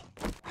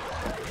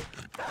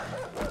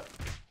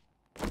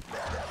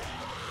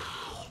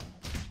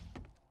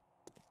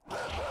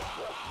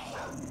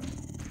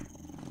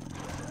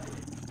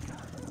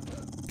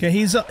 Okay,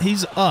 he's up.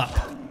 He's up.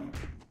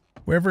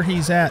 Wherever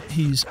he's at,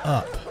 he's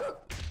up.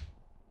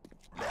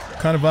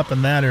 Kind of up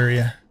in that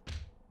area.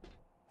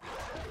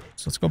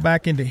 So let's go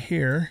back into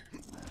here.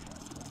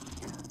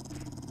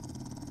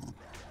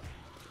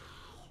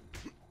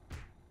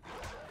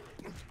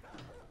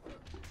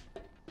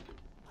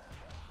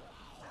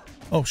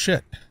 Oh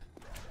shit.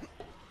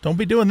 Don't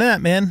be doing that,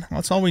 man.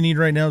 That's all we need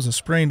right now is a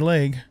sprained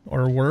leg,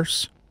 or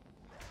worse.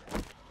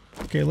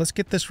 Okay, let's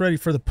get this ready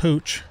for the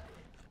pooch.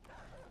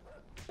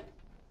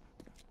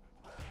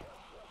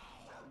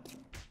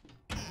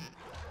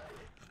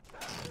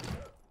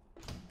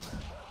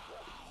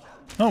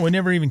 Oh, we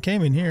never even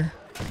came in here.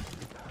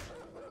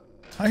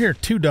 I hear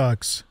 2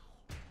 dogs.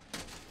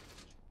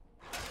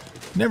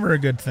 Never a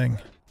good thing.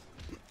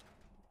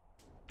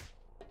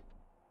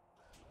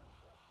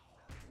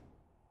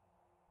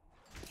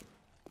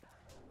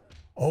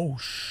 Oh,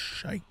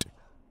 shite.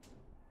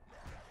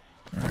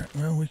 Alright,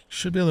 well, we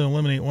should be able to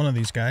eliminate one of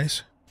these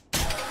guys.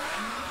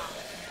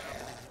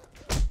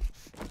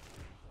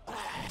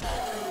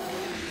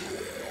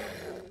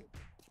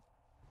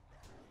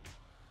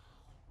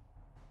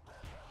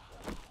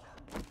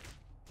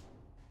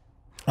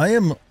 I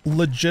am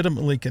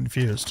legitimately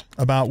confused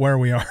about where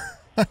we are.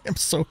 I am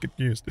so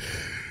confused.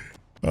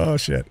 Oh,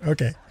 shit.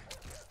 Okay.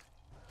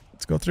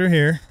 Let's go through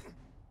here.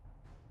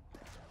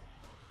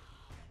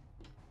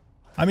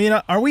 I mean,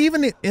 are we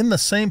even in the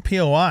same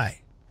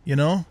POI? You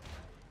know?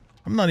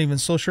 I'm not even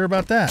so sure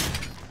about that.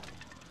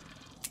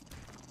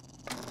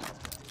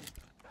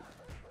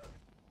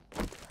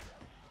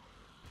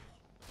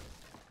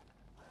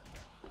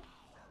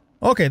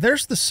 Okay,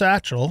 there's the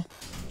satchel.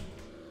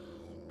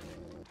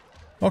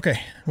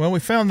 Okay, well, we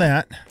found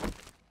that.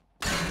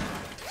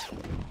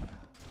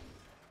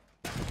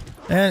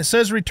 And it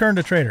says return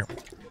to trader.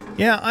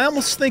 Yeah, I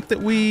almost think that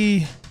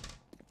we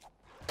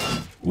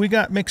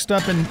got mixed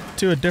up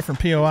into a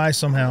different POI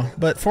somehow.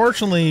 But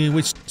fortunately,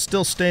 we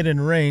still stayed in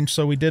range,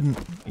 so we didn't,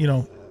 you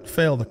know,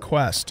 fail the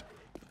quest.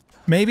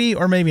 Maybe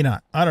or maybe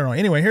not. I don't know.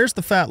 Anyway, here's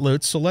the fat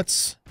loot, so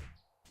let's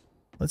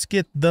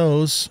get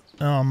those.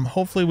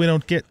 Hopefully we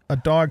don't get a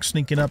dog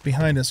sneaking up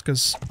behind us,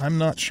 because I'm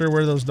not sure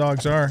where those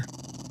dogs are.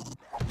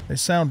 They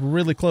sound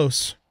really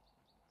close.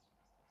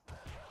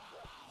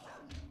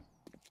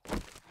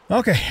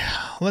 Okay,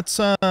 let's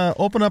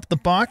open up the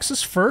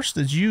boxes first,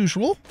 as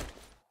usual,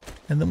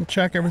 and then we'll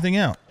check everything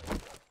out.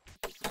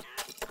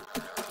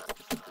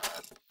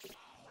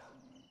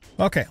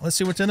 Okay, let's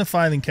see what's in the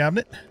filing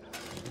cabinet.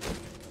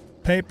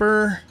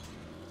 Paper,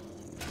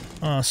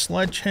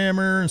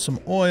 sledgehammer, and some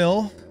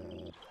oil.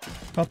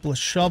 A couple of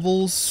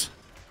shovels.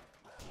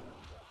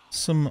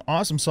 Some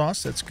awesome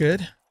sauce, that's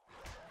good.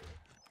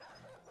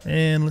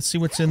 And let's see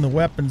what's in the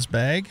weapons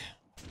bag.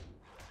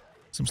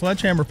 Some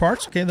sledgehammer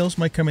parts. Okay, those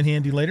might come in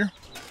handy later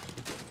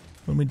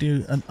when we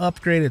do an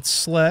upgraded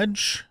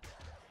sledge.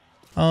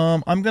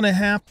 I'm going to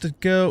have to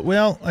go...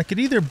 Well, I could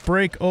either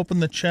break open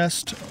the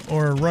chest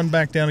or run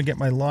back down and get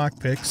my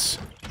lockpicks.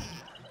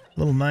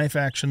 Little knife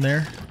action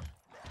there.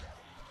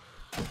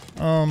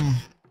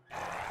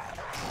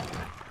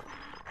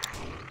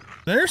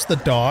 There's the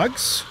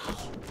dogs.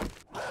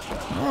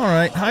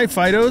 Alright, hi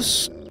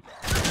Fidos.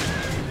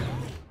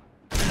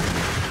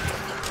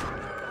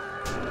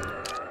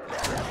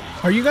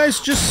 Are you guys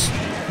just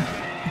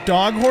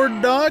dog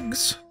horde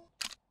dogs?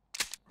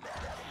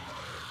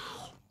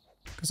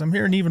 Because I'm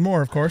hearing even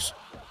more, of course.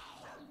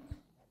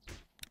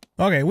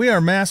 Okay, we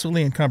are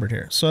massively encumbered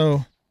here,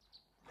 so...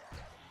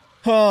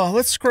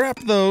 let's scrap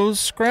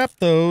those,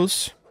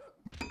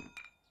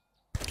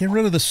 Get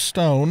rid of the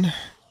stone.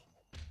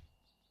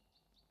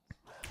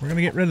 We're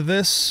gonna get rid of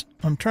this.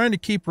 I'm trying to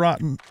keep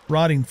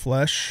rotting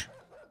flesh.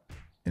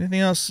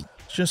 Anything else?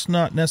 Just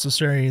not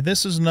necessary.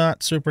 This is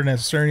not super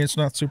necessary. It's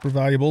not super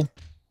valuable.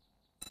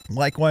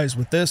 Likewise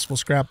with this, we'll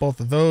scrap both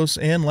of those,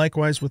 and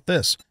likewise with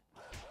this.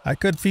 I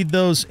could feed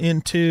those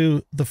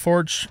into the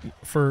forge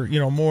for, you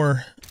know,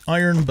 more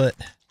iron, but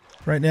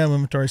right now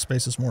inventory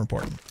space is more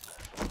important.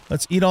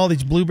 Let's eat all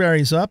these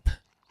blueberries up.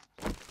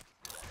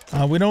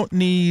 We don't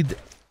need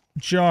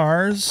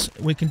jars.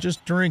 We can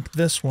just drink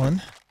this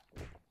one.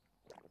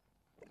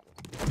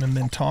 And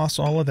then toss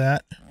all of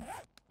that.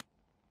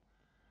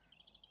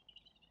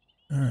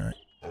 Alright.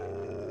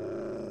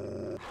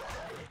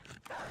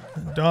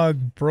 The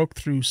dog broke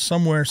through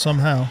somewhere,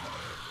 somehow.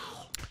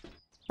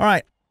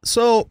 Alright,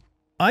 so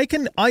I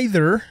can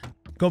either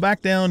go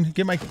back down,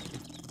 get my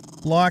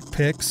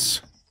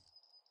lockpicks,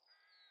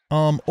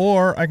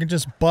 or I can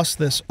just bust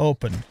this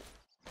open.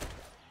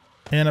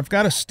 And I've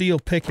got a steel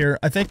pick here.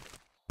 I think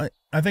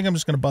I'm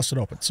just going to bust it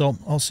open. So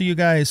I'll see you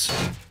guys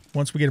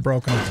once we get it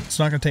broken open. It's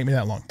not going to take me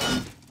that long.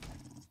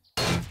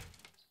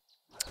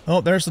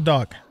 Oh, there's the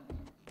dog.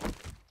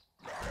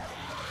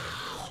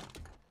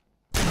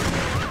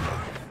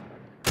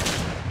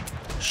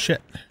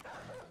 Shit.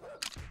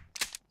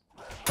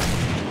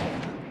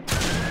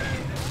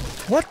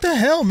 What the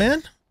hell,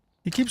 man?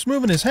 He keeps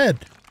moving his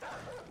head.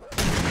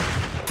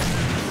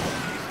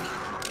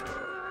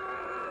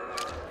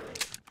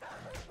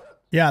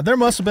 Yeah, there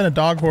must have been a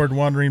dog horde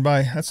wandering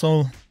by. That's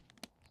all.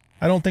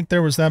 I don't think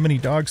there was that many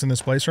dogs in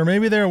this place. Or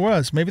maybe there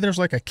was. Maybe there's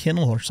like a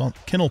kennel or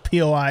something. Kennel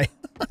POI.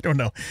 I don't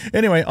know.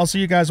 Anyway, I'll see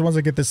you guys once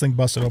I get this thing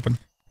busted open.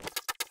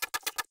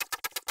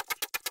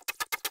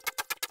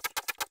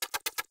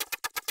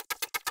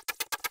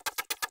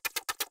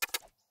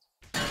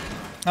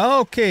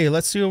 Okay,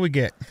 let's see what we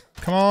get.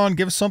 Come on,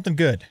 give us something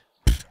good.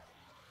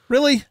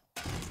 Really?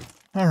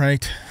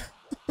 Alright.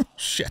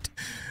 Shit.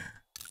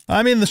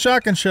 I mean, the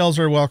shotgun shells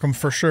are welcome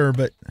for sure,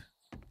 but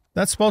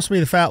that's supposed to be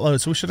the fat load,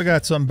 so we should have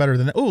got something better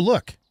than that. Oh,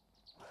 look.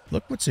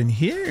 Look what's in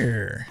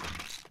here.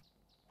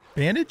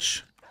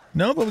 Bandage?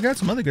 No, but we got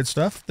some other good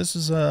stuff. This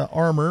is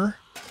armor.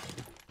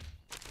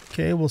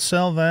 Okay, we'll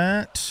sell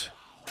that.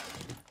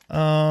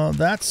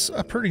 That's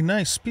a pretty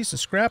nice piece of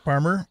scrap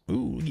armor.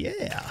 Ooh,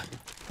 yeah.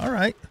 All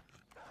right.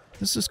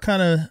 This is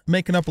kind of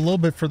making up a little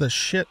bit for the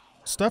shit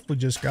stuff we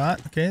just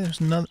got. Okay, there's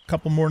another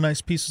couple more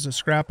nice pieces of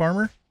scrap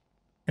armor.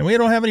 And we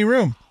don't have any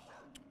room.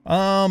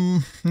 Now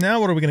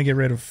what are we going to get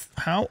rid of?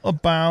 How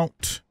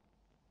about...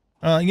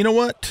 you know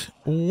what?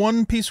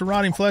 One piece of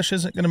rotting flesh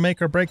isn't going to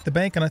make or break the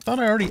bank, and I thought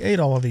I already ate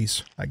all of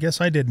these. I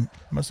guess I didn't.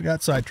 Must have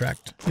got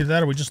sidetracked. Either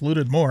that or we just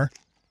looted more.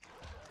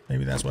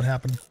 Maybe that's what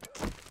happened.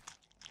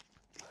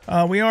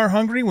 We are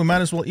hungry. We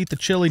might as well eat the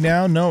chili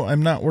now. No,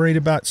 I'm not worried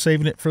about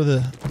saving it for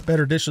the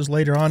better dishes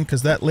later on,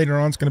 because that later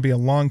on is going to be a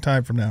long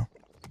time from now.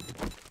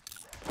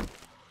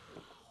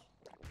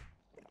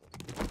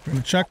 We're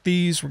going to chuck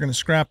these. We're going to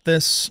scrap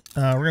this.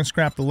 We're going to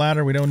scrap the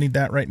ladder. We don't need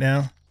that right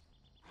now.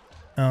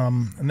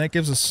 And that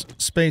gives us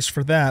space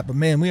for that. But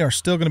man, we are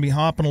still going to be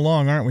hopping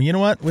along, aren't we? You know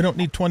what? We don't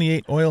need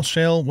 28 oil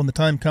shale. When the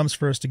time comes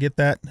for us to get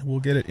that,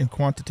 we'll get it in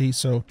quantity,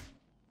 so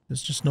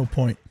there's just no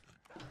point.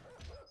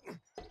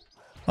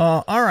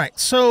 Alright,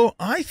 so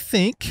I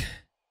think...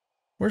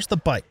 Where's the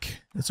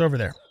bike? It's over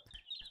there.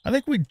 I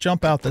think we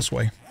jump out this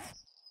way.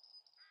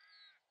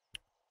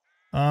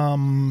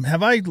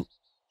 Have I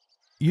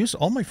used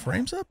all my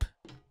frames up?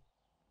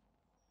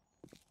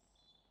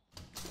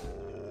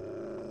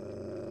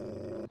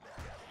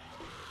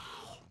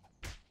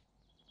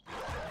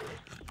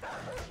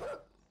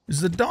 Is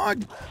the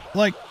dog,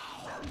 like,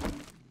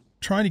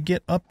 trying to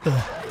get up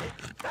the...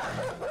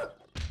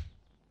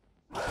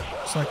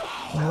 It's like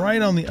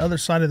right on the other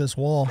side of this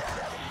wall.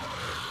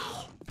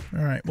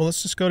 Alright, well,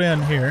 let's just go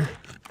down here.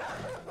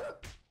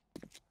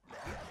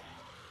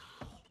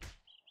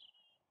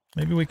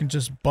 Maybe we can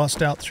just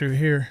bust out through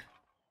here.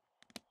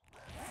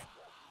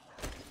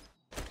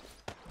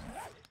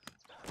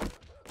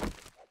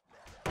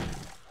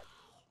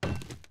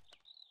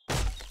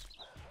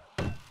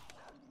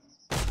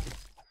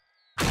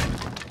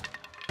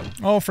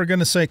 Oh, for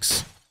goodness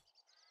sakes.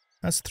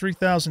 That's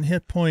 3,000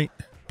 hit point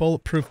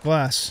bulletproof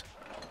glass.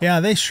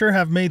 Yeah, they sure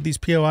have made these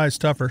POIs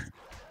tougher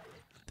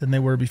than they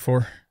were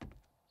before.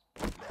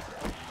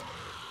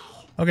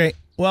 Okay,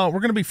 well, we're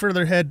going to be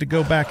further ahead to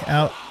go back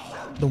out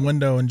the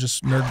window and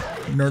just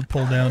nerd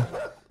pull down.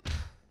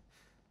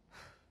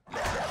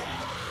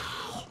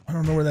 I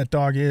don't know where that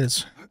dog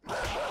is.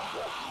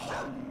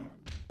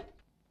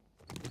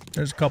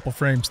 There's a couple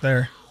frames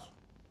there.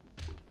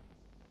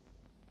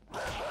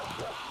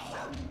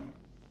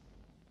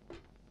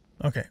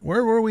 Okay,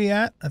 where were we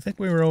at? I think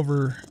we were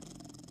over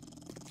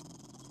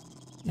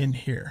in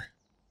here.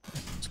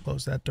 Let's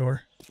close that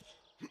door.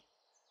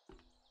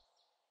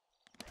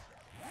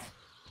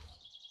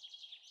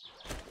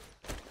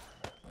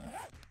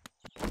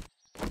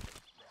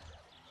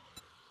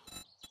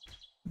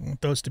 I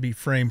want those to be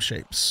frame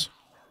shapes.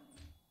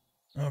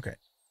 Okay.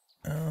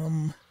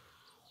 I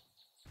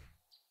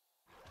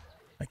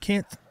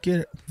can't get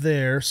it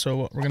there, so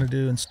what we're going to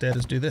do instead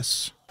is do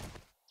this.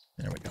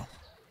 There we go.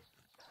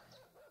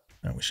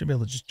 Now we should be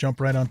able to just jump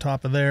right on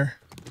top of there.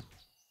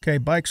 Okay,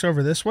 bike's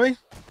over this way.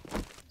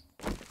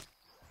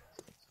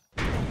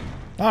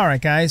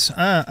 Alright guys,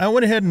 I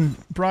went ahead and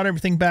brought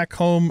everything back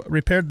home,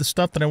 repaired the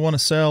stuff that I want to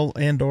sell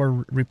and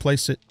or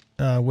replace it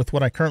with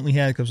what I currently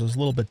had because it was a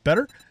little bit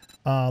better.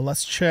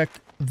 Let's check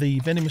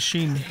the vending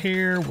machine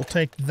here. We'll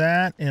take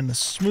that and the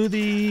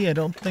smoothie. I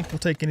don't think we'll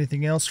take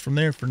anything else from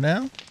there for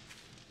now.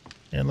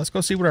 And let's go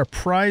see what our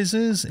prize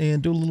is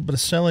and do a little bit of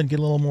selling and get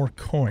a little more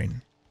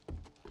coin.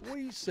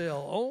 We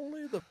sell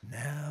only the...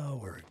 Now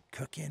we're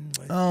cooking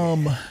with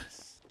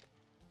gas.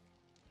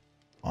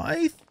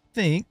 I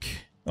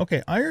think...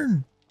 Okay,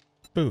 iron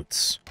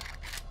boots.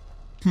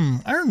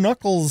 Iron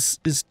knuckles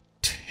is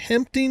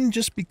tempting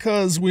just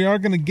because we are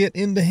going to get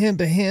into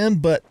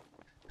hand-to-hand, but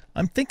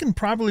I'm thinking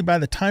probably by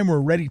the time we're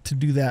ready to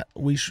do that,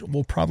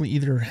 we'll probably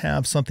either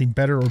have something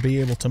better or be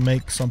able to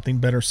make something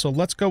better. So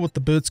let's go with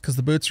the boots because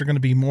the boots are going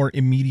to be more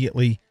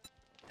immediately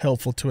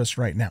helpful to us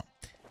right now.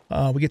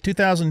 We get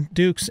 2,000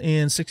 dukes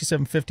and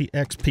 6750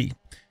 XP.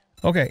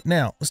 Okay,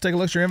 now let's take a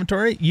look at your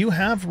inventory. You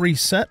have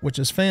reset, which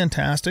is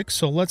fantastic.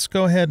 So let's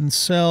go ahead and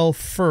sell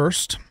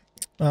first.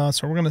 So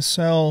we're going to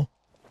sell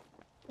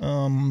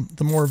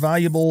the more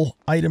valuable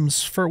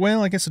items for,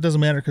 well, I guess it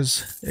doesn't matter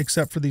because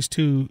except for these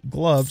two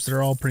gloves,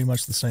 they're all pretty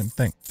much the same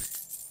thing.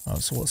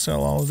 So we'll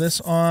sell all of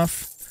this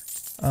off.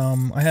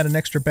 I had an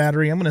extra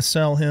battery. I'm going to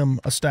sell him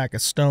a stack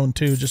of stone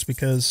too, just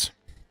because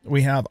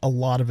we have a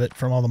lot of it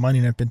from all the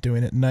mining I've been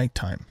doing at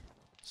nighttime.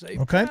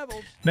 Okay,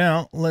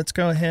 now let's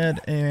go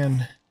ahead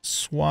and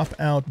swap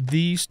out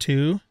these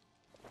two.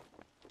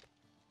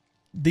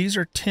 These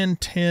are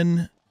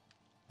 1010.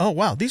 Oh,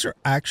 wow, these are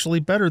actually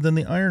better than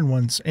the iron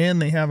ones,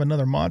 and they have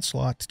another mod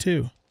slot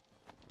too.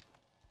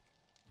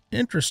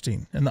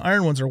 Interesting. And the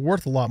iron ones are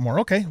worth a lot more.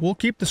 Okay, we'll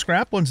keep the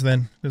scrap ones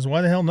then, because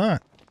why the hell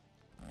not?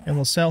 And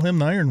we'll sell him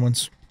the iron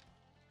ones.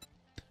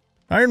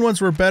 Iron ones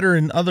were better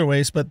in other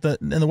ways, but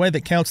in the way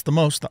that counts the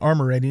most, the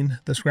armor rating,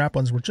 the scrap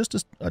ones were just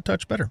a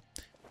touch better.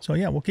 So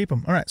yeah, we'll keep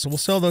them. All right, so we'll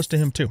sell those to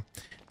him too.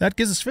 That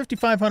gives us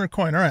 5,500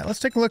 coin. All right, let's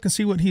take a look and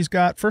see what he's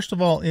got. First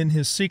of all, in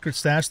his secret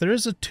stash, there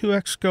is a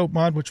 2x scope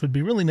mod, which would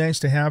be really nice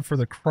to have for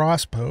the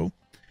crossbow.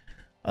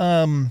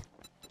 It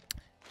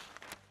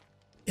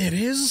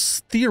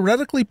is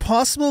theoretically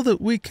possible that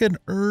we could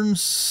earn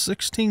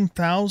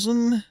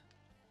 16,000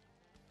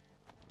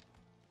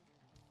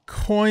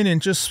 coin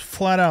and just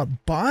flat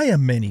out buy a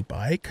mini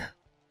bike.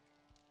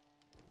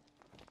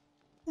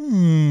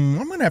 I'm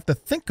going to have to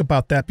think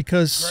about that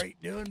because...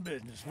 Great doing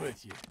business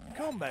with you.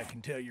 Come back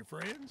and tell your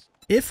friends.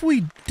 If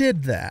we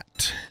did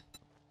that...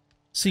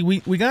 See, we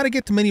got to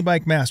get to Mini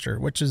Bike Master,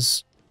 which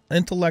is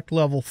intellect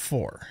level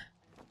 4.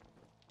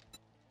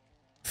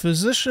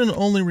 Physician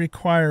only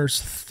requires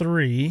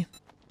 3.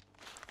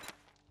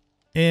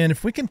 And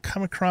if we can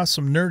come across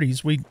some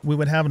nerdies, we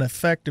would have an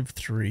effective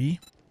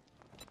 3.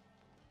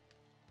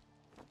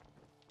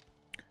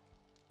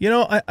 You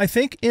know, I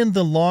think in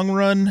the long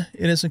run,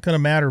 it isn't going to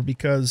matter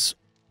because,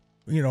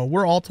 you know,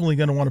 we're ultimately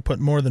going to want to put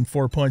more than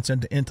 4 points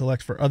into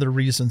intellect for other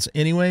reasons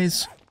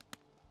anyways.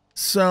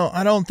 So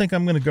I don't think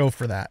I'm going to go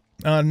for that.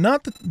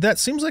 Not that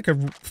seems like a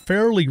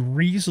fairly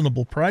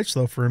reasonable price,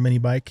 though, for a mini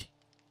bike.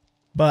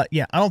 But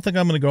yeah, I don't think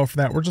I'm going to go for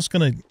that. We're just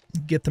going to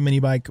get the mini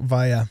bike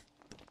via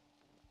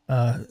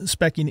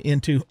speccing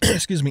into,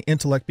 excuse me,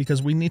 intellect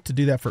because we need to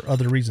do that for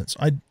other reasons.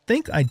 I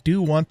think I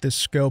do want this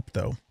scope,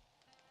 though.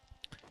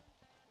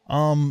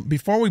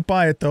 Before we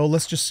buy it, though,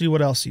 let's just see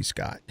what else he's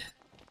got.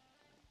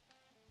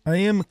 I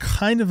am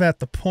kind of at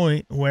the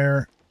point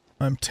where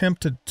I'm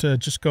tempted to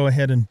just go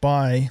ahead and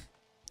buy.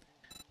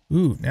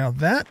 Ooh, now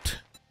that...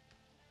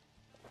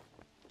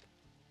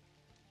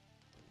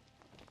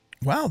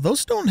 Wow,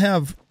 those don't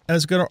have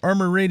as good an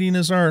armor rating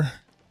as our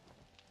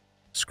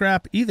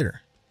scrap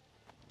either.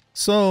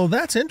 So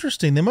that's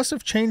interesting. They must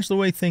have changed the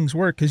way things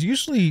work, because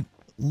usually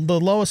the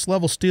lowest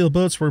level steel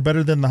boots were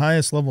better than the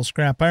highest level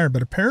scrap iron,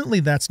 but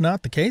apparently that's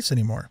not the case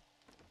anymore.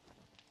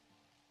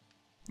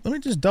 Let me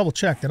just double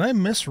check. Did I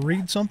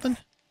misread something?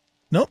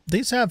 Nope,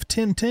 these have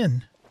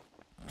 10-10.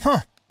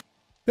 Huh.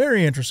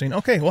 Very interesting.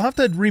 Okay, we'll have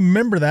to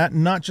remember that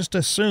and not just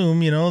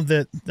assume, you know,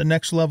 that the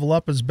next level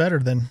up is better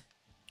than...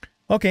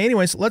 Okay,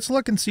 anyways, let's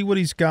look and see what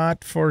he's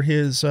got for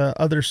his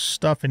other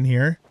stuff in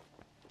here.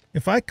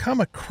 If I come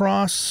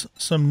across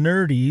some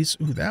nerdies...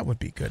 Ooh, that would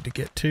be good to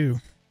get too.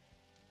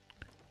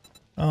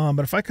 But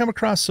if I come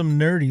across some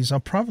nerdies, I'll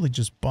probably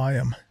just buy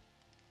them.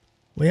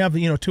 We have,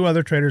 you know, 2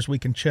 other traders we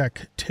can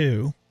check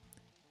too.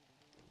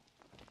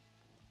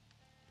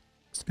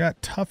 It's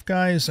got tough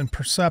guys and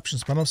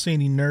perceptions, but I don't see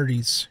any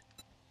nerdies.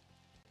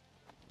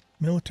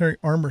 Military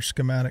armor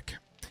schematic.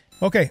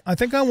 Okay, I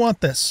think I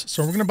want this.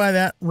 So we're going to buy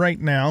that right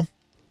now.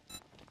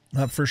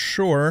 For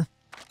sure.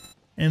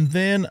 And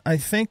then I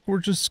think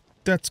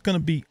that's going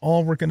to be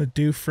all we're going to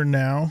do for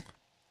now.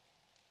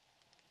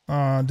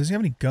 Does he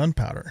have any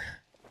gunpowder?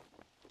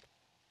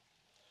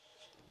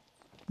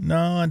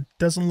 No, it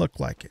doesn't look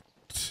like it.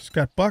 It's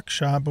got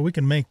buckshot, but we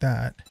can make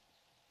that.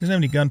 Doesn't have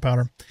any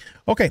gunpowder.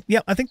 Okay,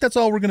 yeah, I think that's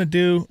all we're going to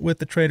do with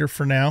the trader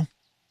for now.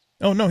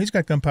 Oh, no, he's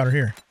got gunpowder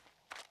here.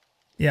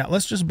 Yeah,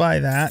 let's just buy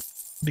that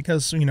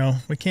because, you know,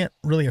 we can't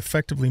really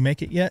effectively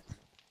make it yet.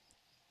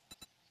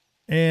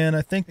 And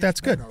I think that's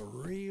good. It's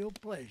been a real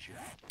pleasure.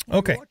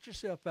 Okay. Watch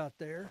yourself out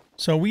there.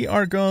 So we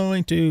are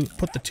going to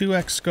put the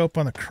 2x scope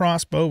on the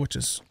crossbow, which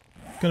is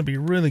going to be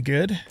really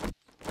good.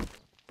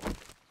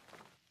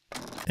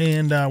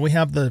 And we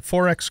have the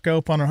 4x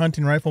scope on our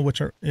hunting rifle,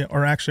 which are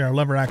actually our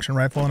lever action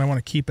rifle, and I want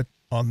to keep it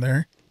on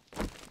there.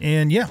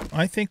 And yeah,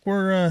 I think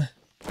we're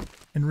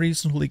in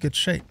reasonably good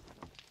shape.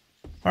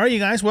 All right, you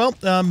guys. Well,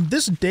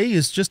 this day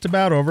is just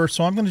about over,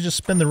 so I'm going to just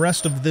spend the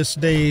rest of this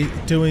day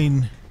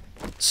doing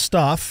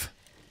stuff.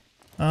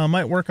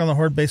 Might work on the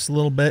horde base a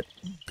little bit.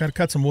 Got to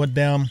cut some wood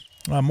down.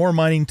 More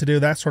mining to do,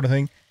 that sort of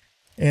thing.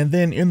 And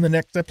then in the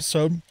next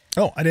episode...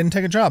 Oh, I didn't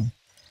take a job.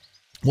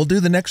 We'll do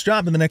the next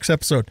job in the next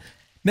episode.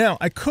 Now,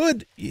 I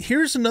could...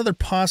 Here's another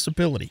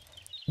possibility.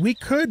 We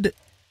could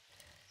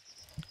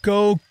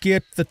go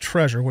get the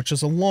treasure, which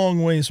is a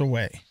long ways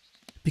away.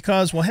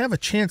 Because we'll have a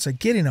chance of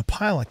getting a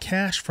pile of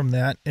cash from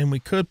that, and we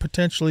could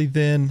potentially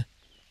then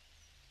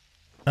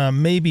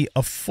maybe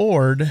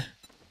afford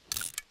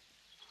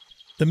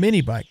the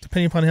mini bike,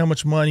 depending upon how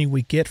much money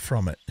we get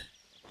from it.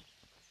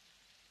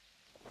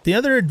 The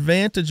other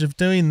advantage of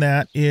doing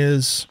that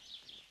is,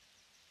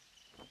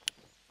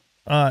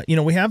 you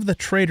know, we have the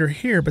trader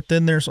here, but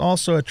then there's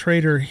also a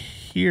trader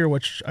here,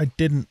 which I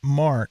didn't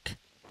mark.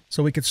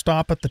 So we could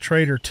stop at the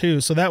trader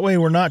too. So that way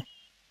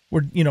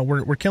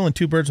we're killing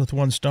 2 birds with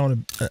 1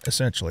 stone,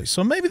 essentially.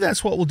 So maybe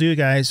that's what we'll do,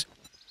 guys,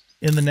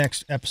 in the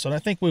next episode. I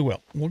think we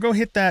will. We'll go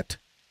hit that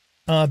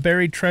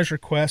buried treasure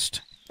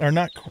quest, or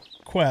not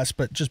quest,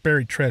 but just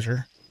buried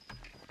treasure.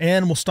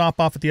 And we'll stop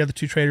off at the other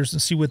 2 traders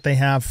and see what they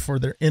have for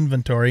their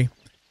inventory.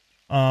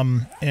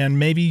 And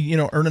maybe, you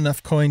know, earn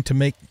enough coin to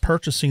make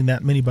purchasing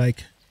that mini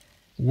bike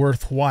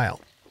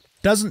worthwhile.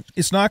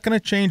 It's not going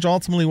to change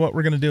ultimately what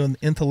we're going to do in the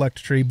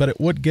intellect tree, but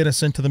it would get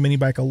us into the mini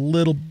bike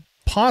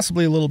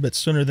possibly a little bit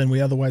sooner than we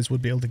otherwise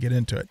would be able to get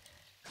into it.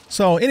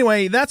 So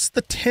anyway, that's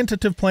the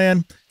tentative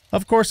plan.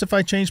 Of course, if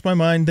I change my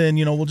mind, then,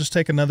 you know, we'll just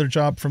take another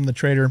job from the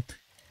trader.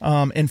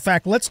 In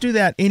fact, let's do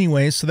that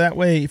anyway, so that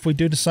way if we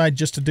do decide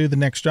just to do the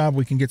next job,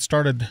 we can get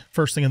started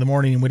first thing in the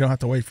morning and we don't have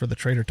to wait for the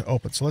trader to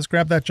open. So let's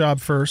grab that job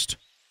first.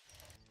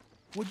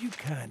 Would you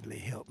kindly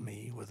help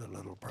me with a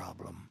little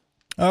problem?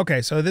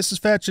 Okay, so this is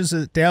fetches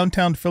at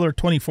downtown filler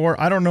 24.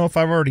 I don't know if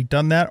I've already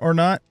done that or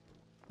not.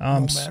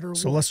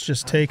 So let's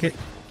just take it.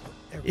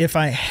 If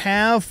I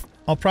have,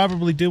 I'll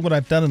probably do what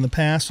I've done in the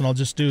past, and I'll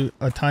just do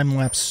a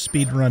time-lapse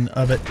speed run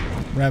of it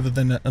rather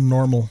than a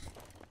normal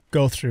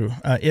go-through,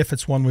 if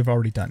it's one we've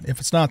already done. If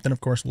it's not, then of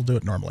course we'll do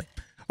it normally.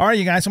 All right,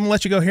 you guys, I'm going to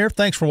let you go here.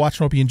 Thanks for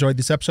watching. Hope you enjoyed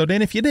this episode.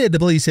 And if you did,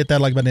 please hit that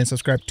like button and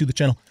subscribe to the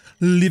channel.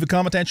 Leave a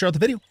comment and share out the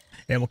video.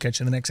 And we'll catch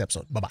you in the next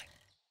episode. Bye-bye.